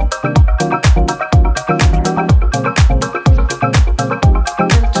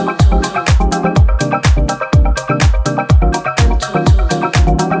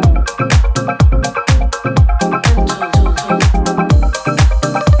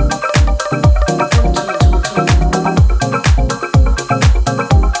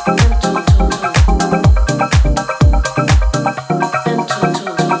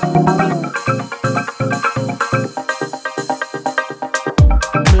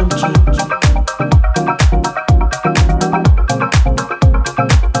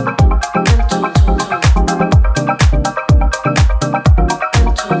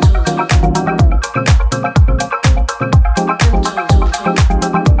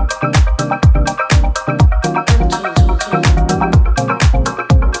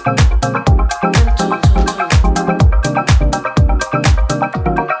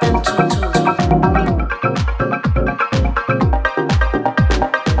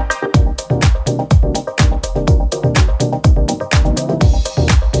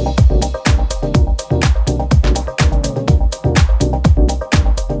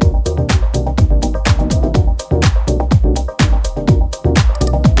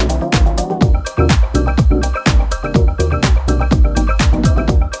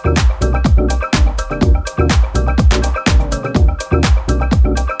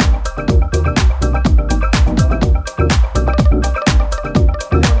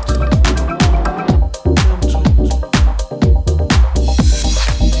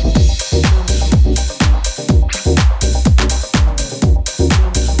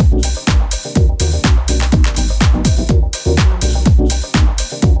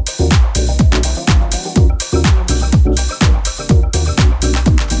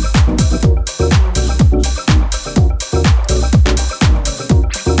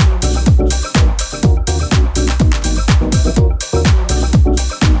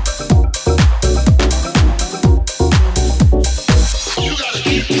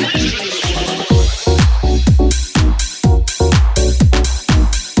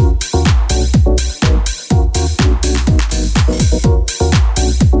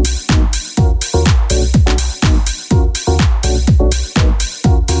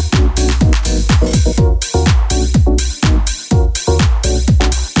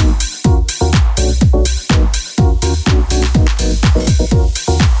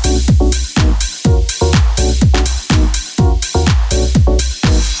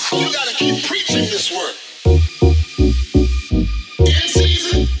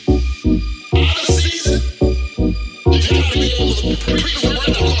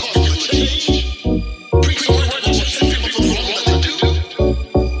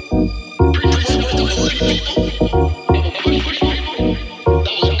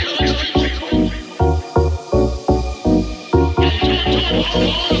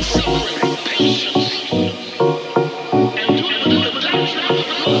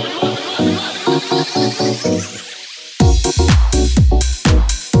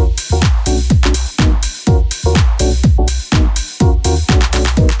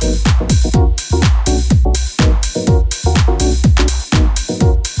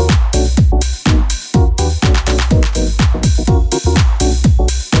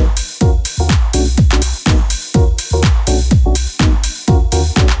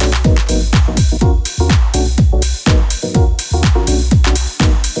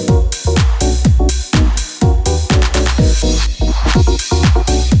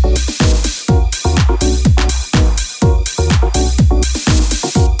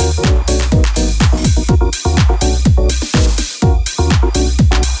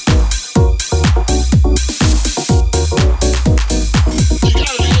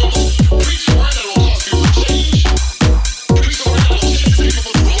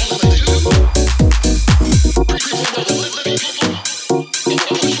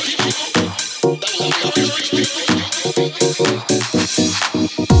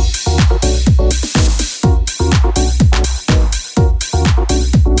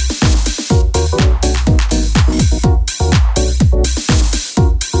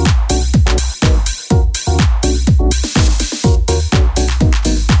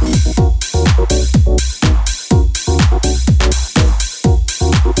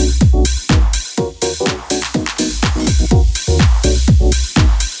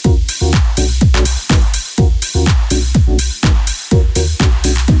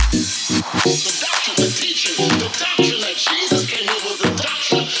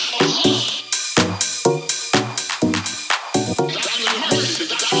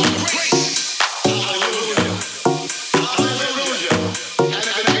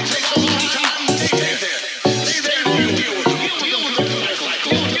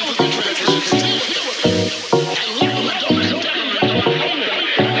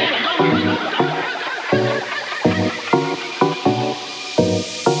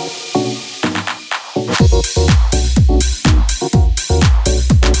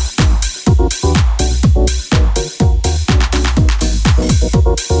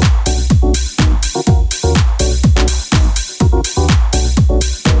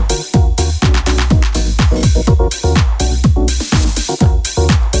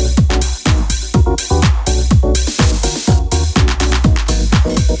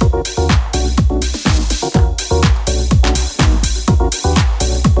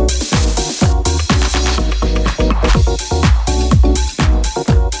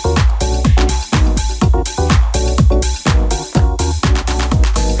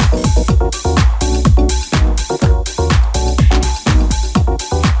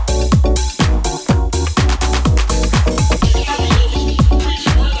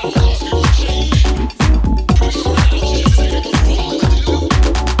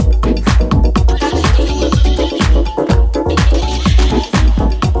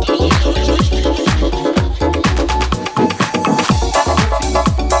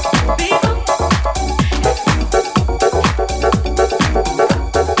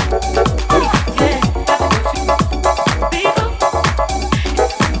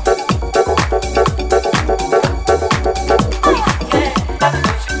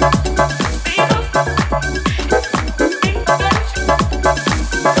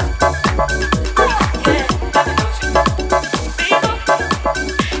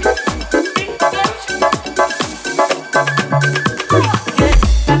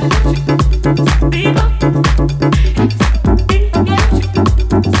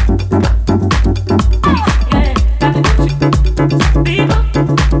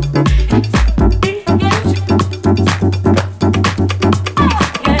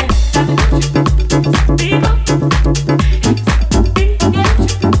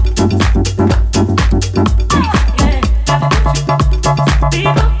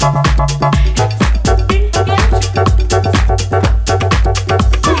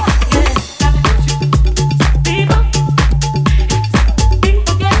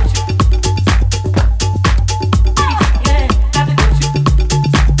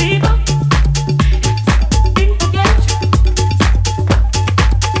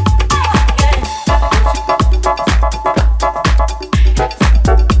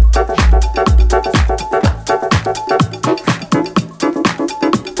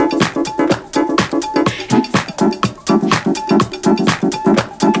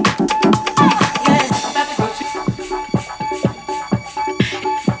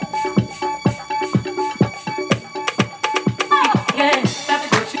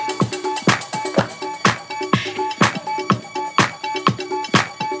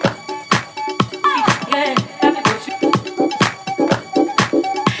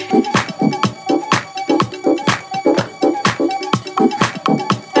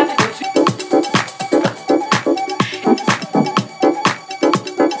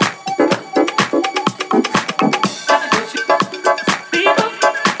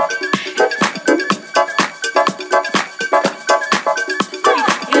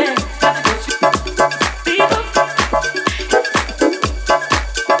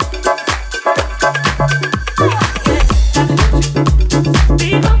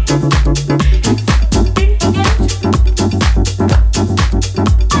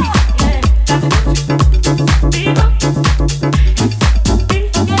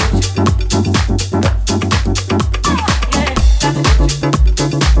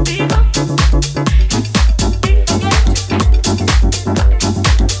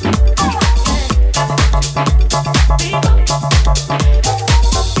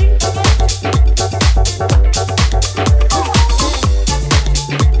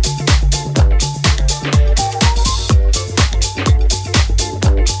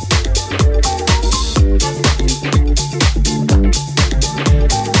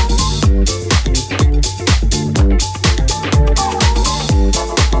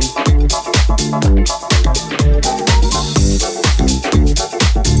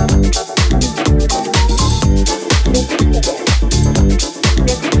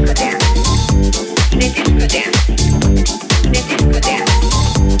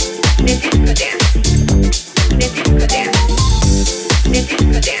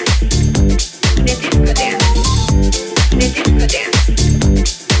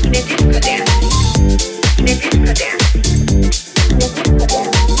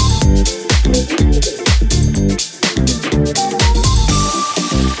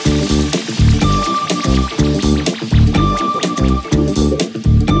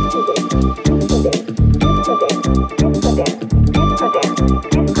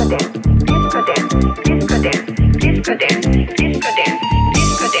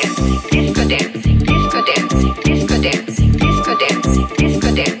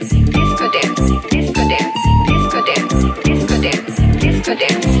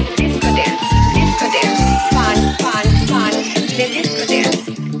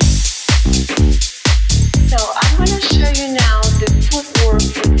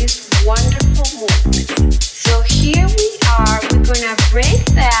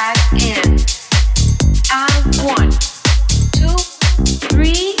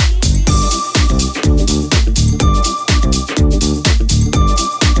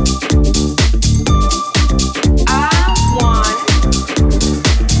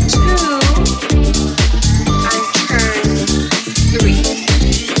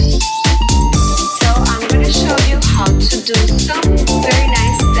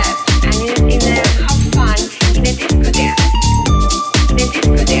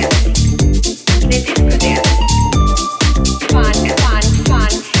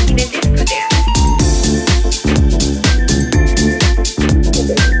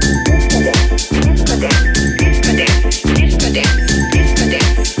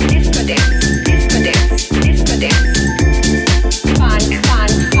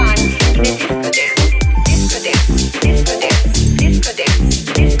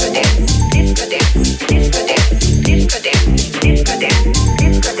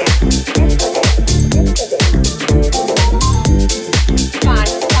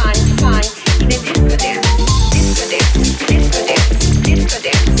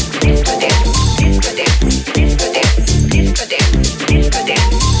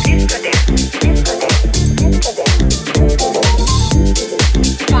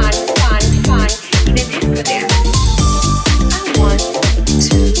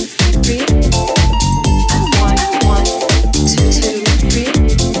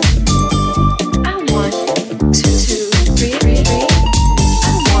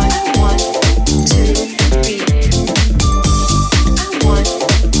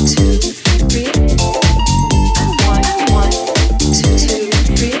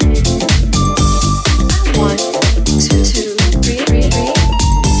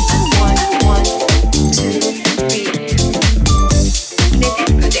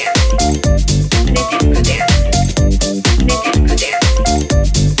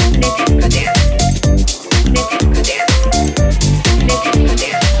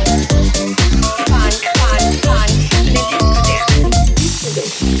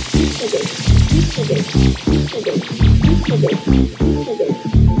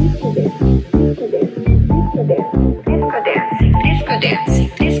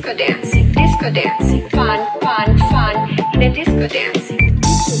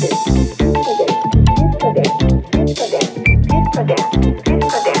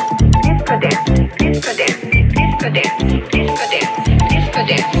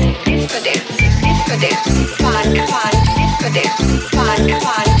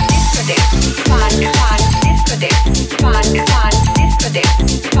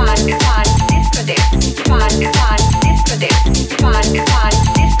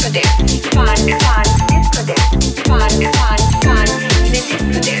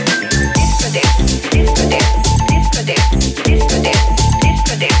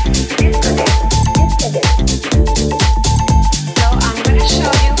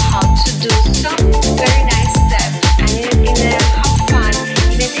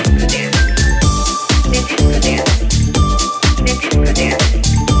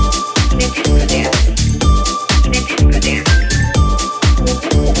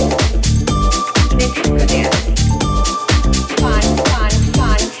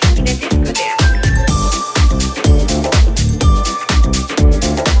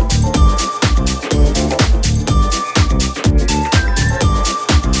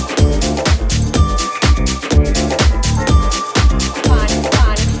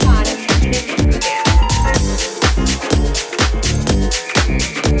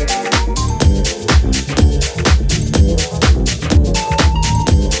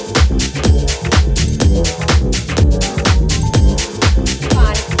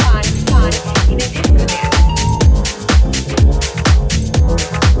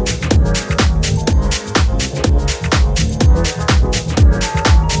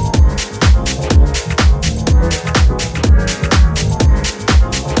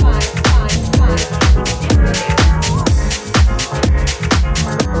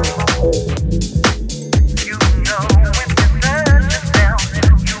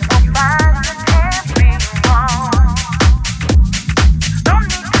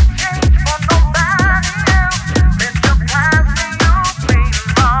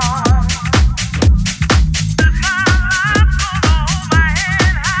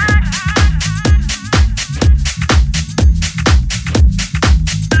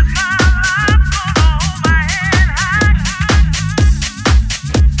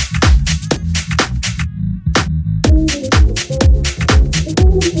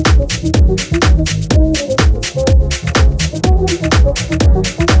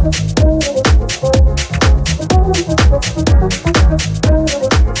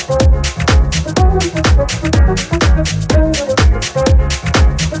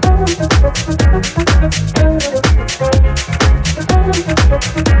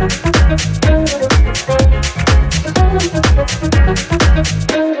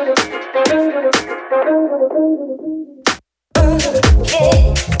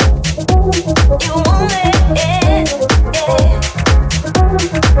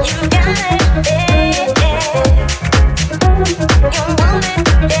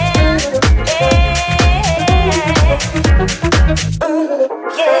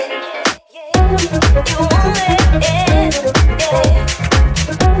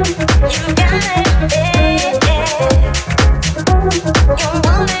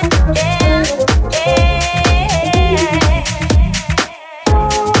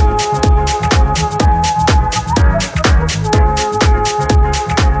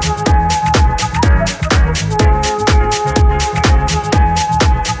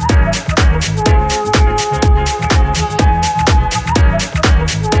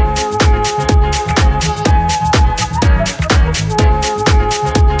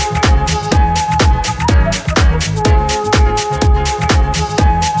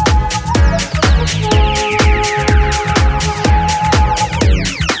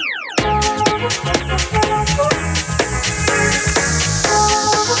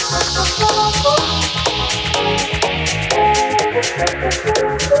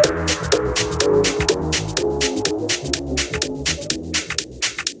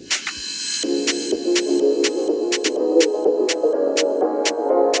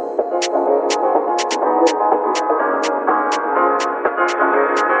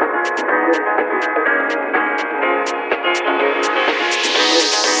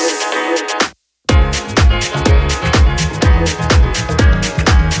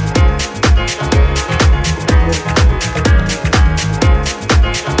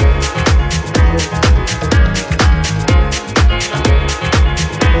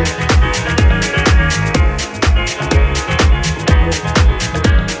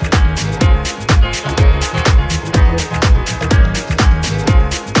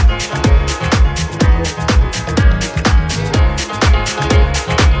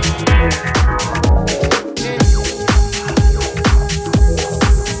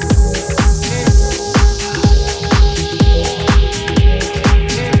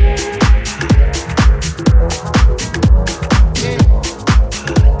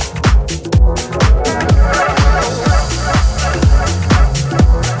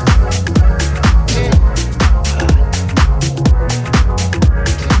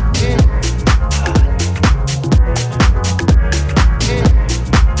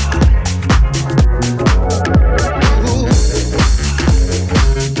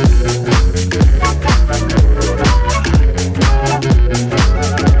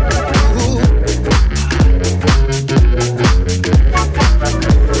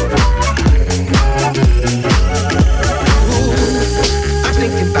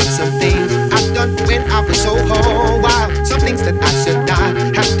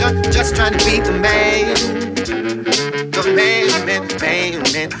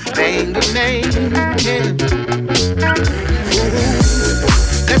 man, bang, bang, yeah.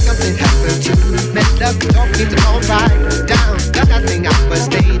 There's something happened to me, love talking to all right down. The last thing I was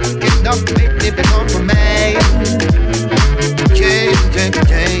stayed, get up, make it on for me. Yeah, yeah,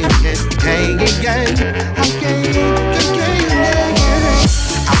 yeah, yeah, yeah, yeah.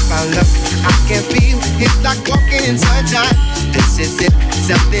 I found love, I can feel, it's like walking in sunshine. This is it,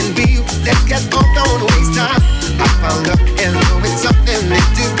 something real, let's get on, don't waste time. I found love, and know it's something meant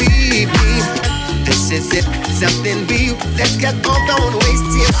to be. This is it, something real, let's get on, don't waste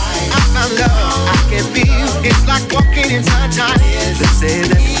time. I found love, I can feel, it's like walking in sunshine. This is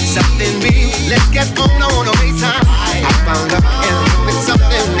it, something real, let's get on, don't waste time. I found love, and know it's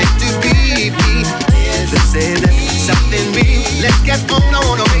something meant to be. This is it, something real, let's get on,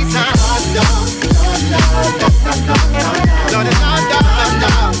 don't waste time.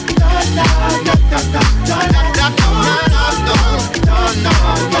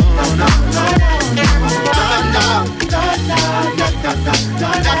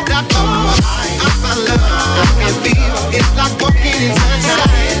 It's like walking in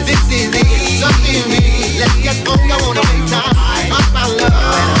sunshine. This is it, something real. Let's get on, you wanna waste time. I found love,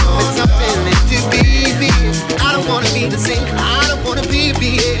 it's something meant to be. I don't wanna be the same. I don't wanna be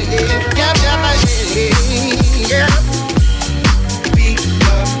yeah. Be the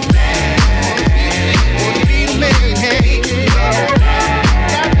man. Wanna be the man.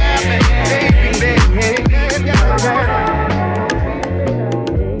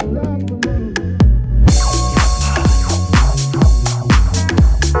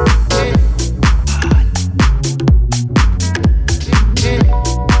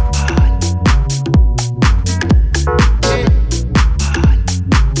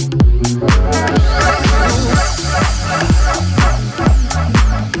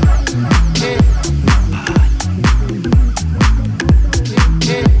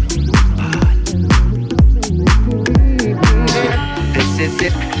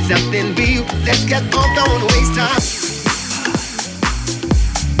 Something real, let's get on, don't waste time.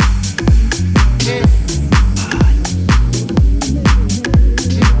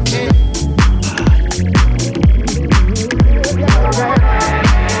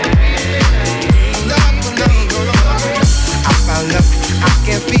 I found love, I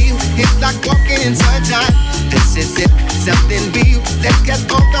can feel, it's like walking in sunshine. This is it, something real, let's get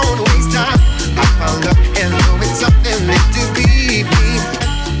on, don't waste time. I found love, and know it's something meant to be.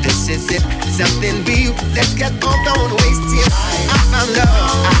 This is it, something real, let's get on, don't waste time. I found love,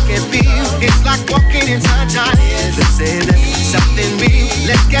 I can feel, it's like walking in sunshine. This is it, something real,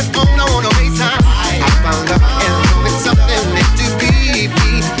 let's get on, don't waste time. I found love, and know it's something meant to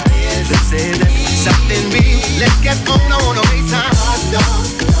be. This is it, something real, let's get on, don't waste time.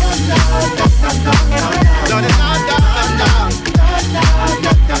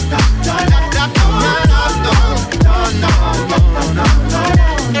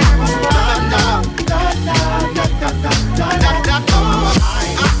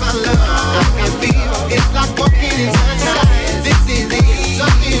 It's like walking in sunshine. This is it,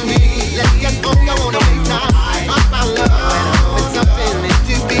 something real.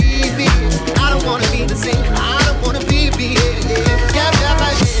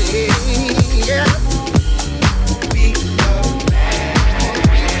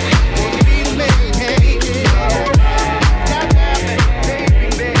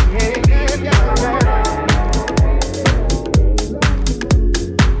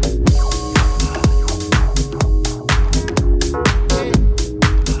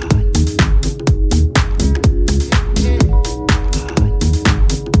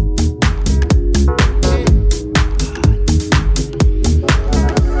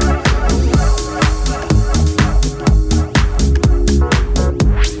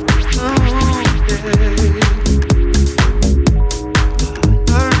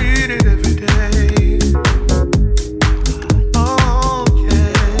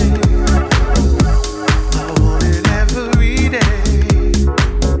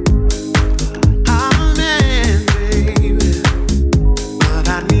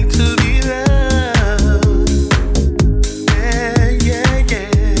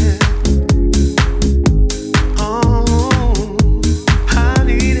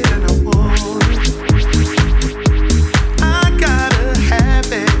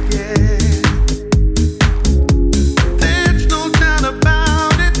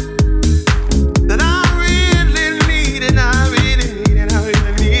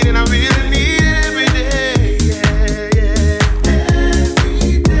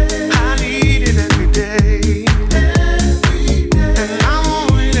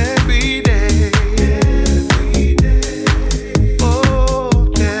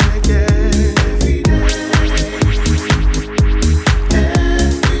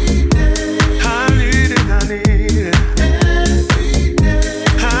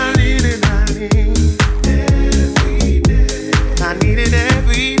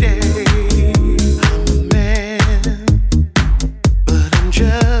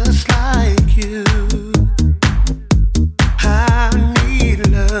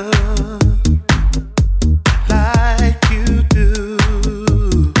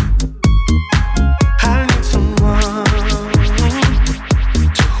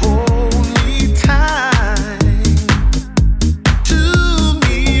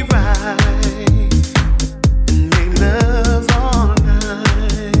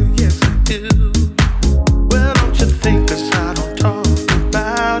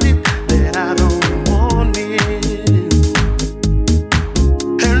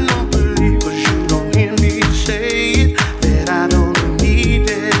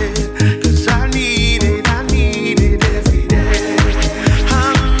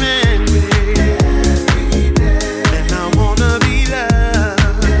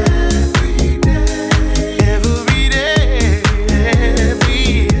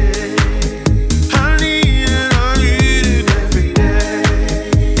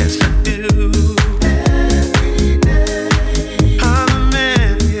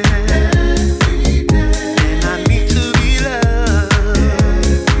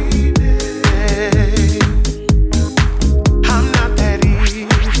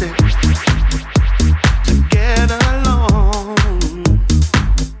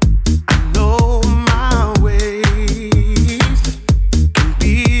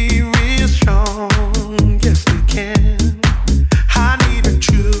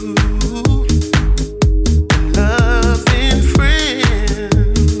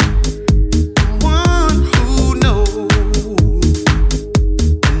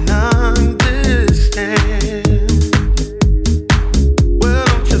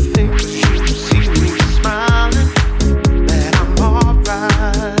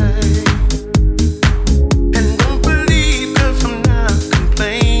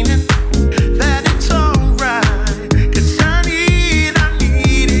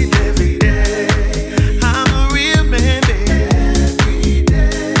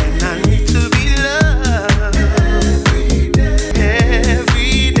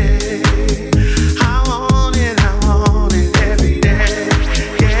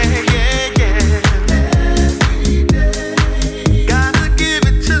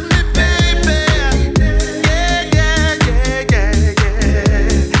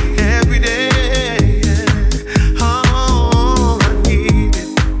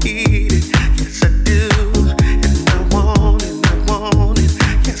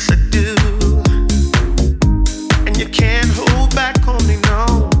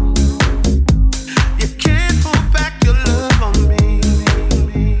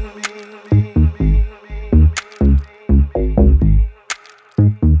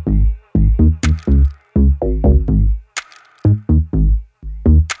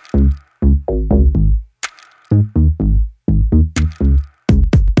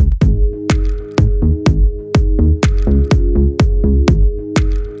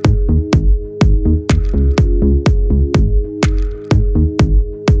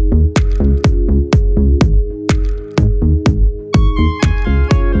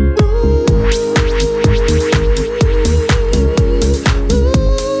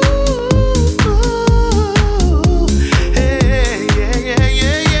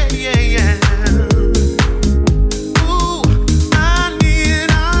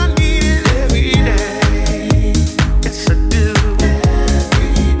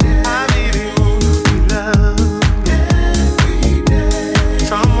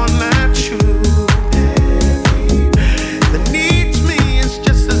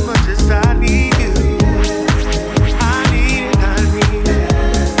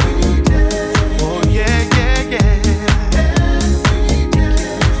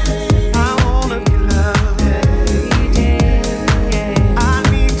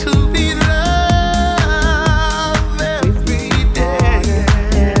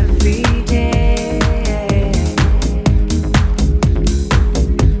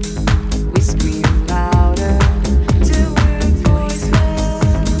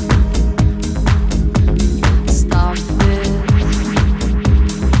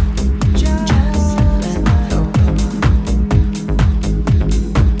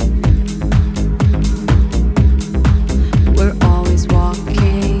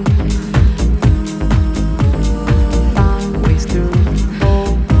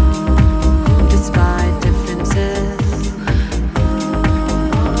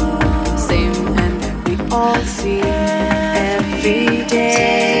 all see every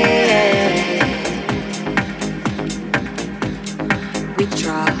day. We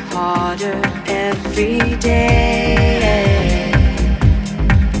try harder every day.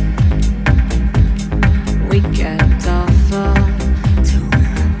 We get tougher till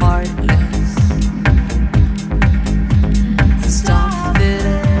we're heartless. Stop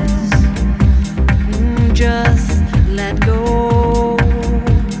this, just let go.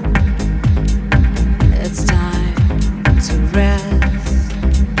 It's time to rest.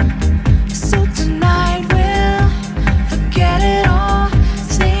 So tonight we'll forget it all.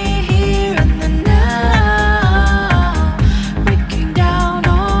 Stay here in the night.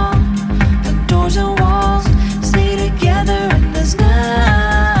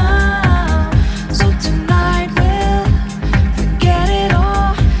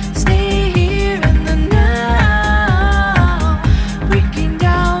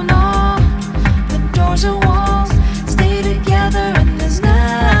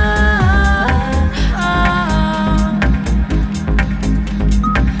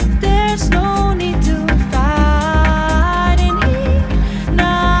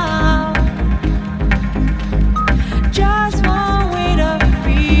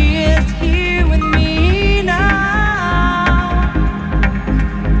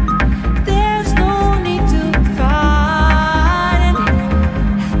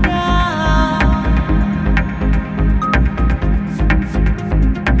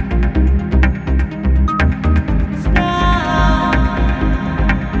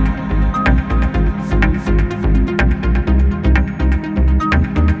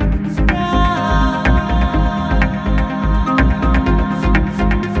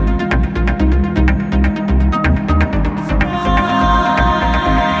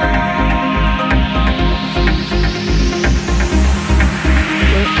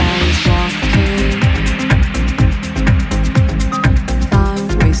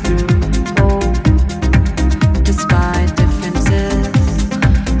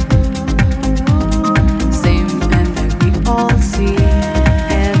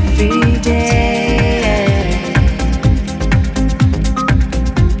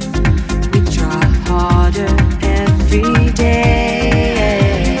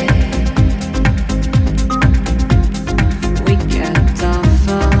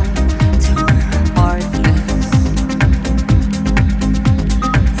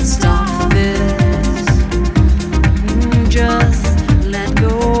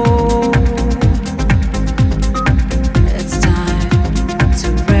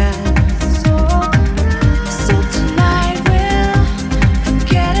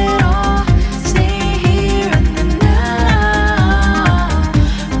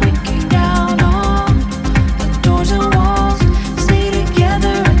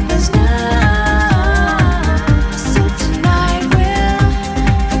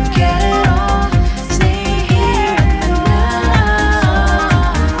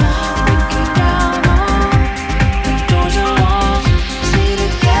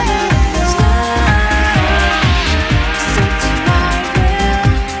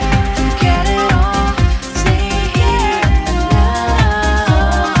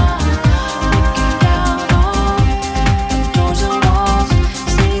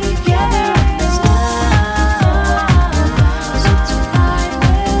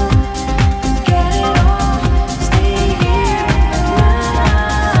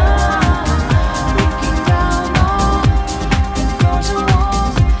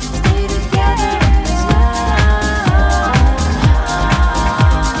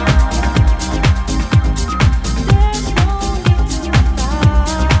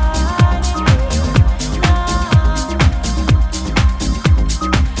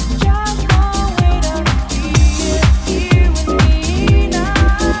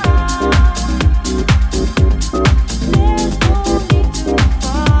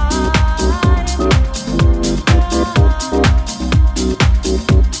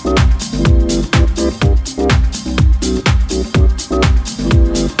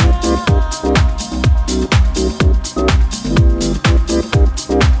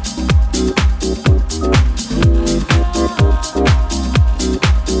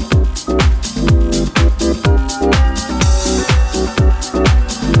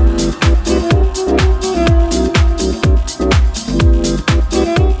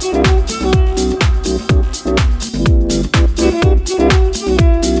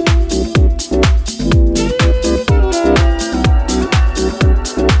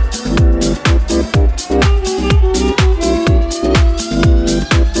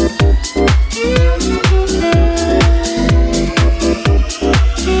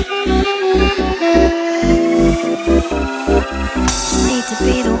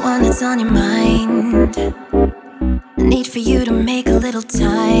 on your mind. The need for you to make a little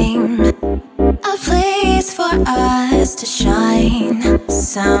time. A place for us to shine.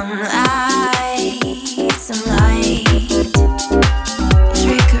 Some light, some light.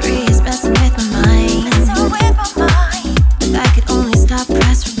 Trickery is messing with my mind. If I could only stop,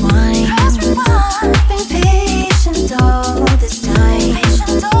 press rewind. Been patient all this time.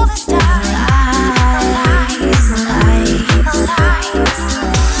 Lies.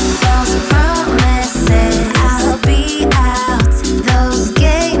 Those promises, I'll be out. Those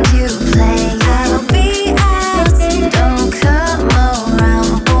games you play, I'll be out. Don't come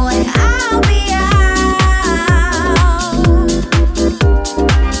around, boy, I'll be out.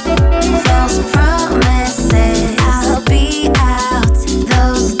 Those promises, I'll be out.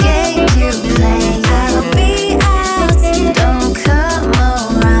 Those games you play, I'll be out. Don't come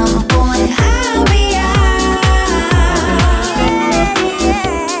around, boy, I'll be out.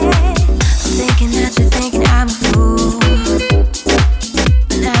 I'm thinking that you're thinking I'm a fool,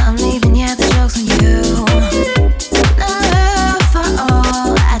 but now I'm leaving, yeah, the joke's on you. Love for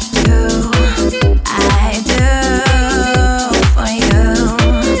all I do for you.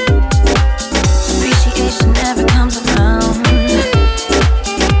 Appreciation never comes around.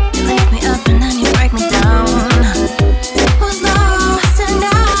 You lift me up and then you break me down. Was lost and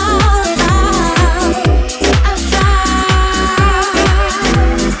now I found.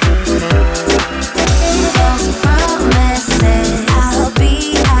 Those promises, I'll be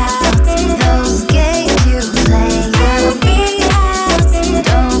out. Those games you play, I'll be out.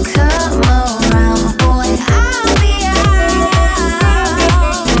 Don't come around, boy, I'll be out.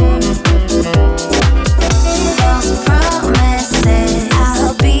 Those promises,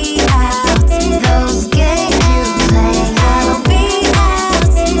 I'll be out. Those games you play, I'll be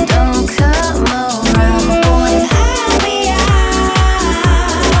out. Don't come around, boy, I'll be out.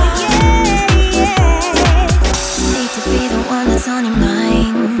 Need to be the one that's on your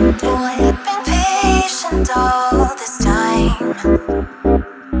mind. Boy, I've been patient all this time.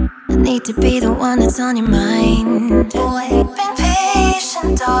 I need to be the one that's on your mind. Boy, I've been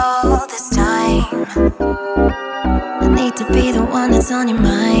patient all this time. I need to be the one that's on your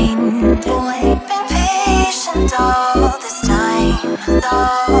mind. Boy, I've been patient all this time.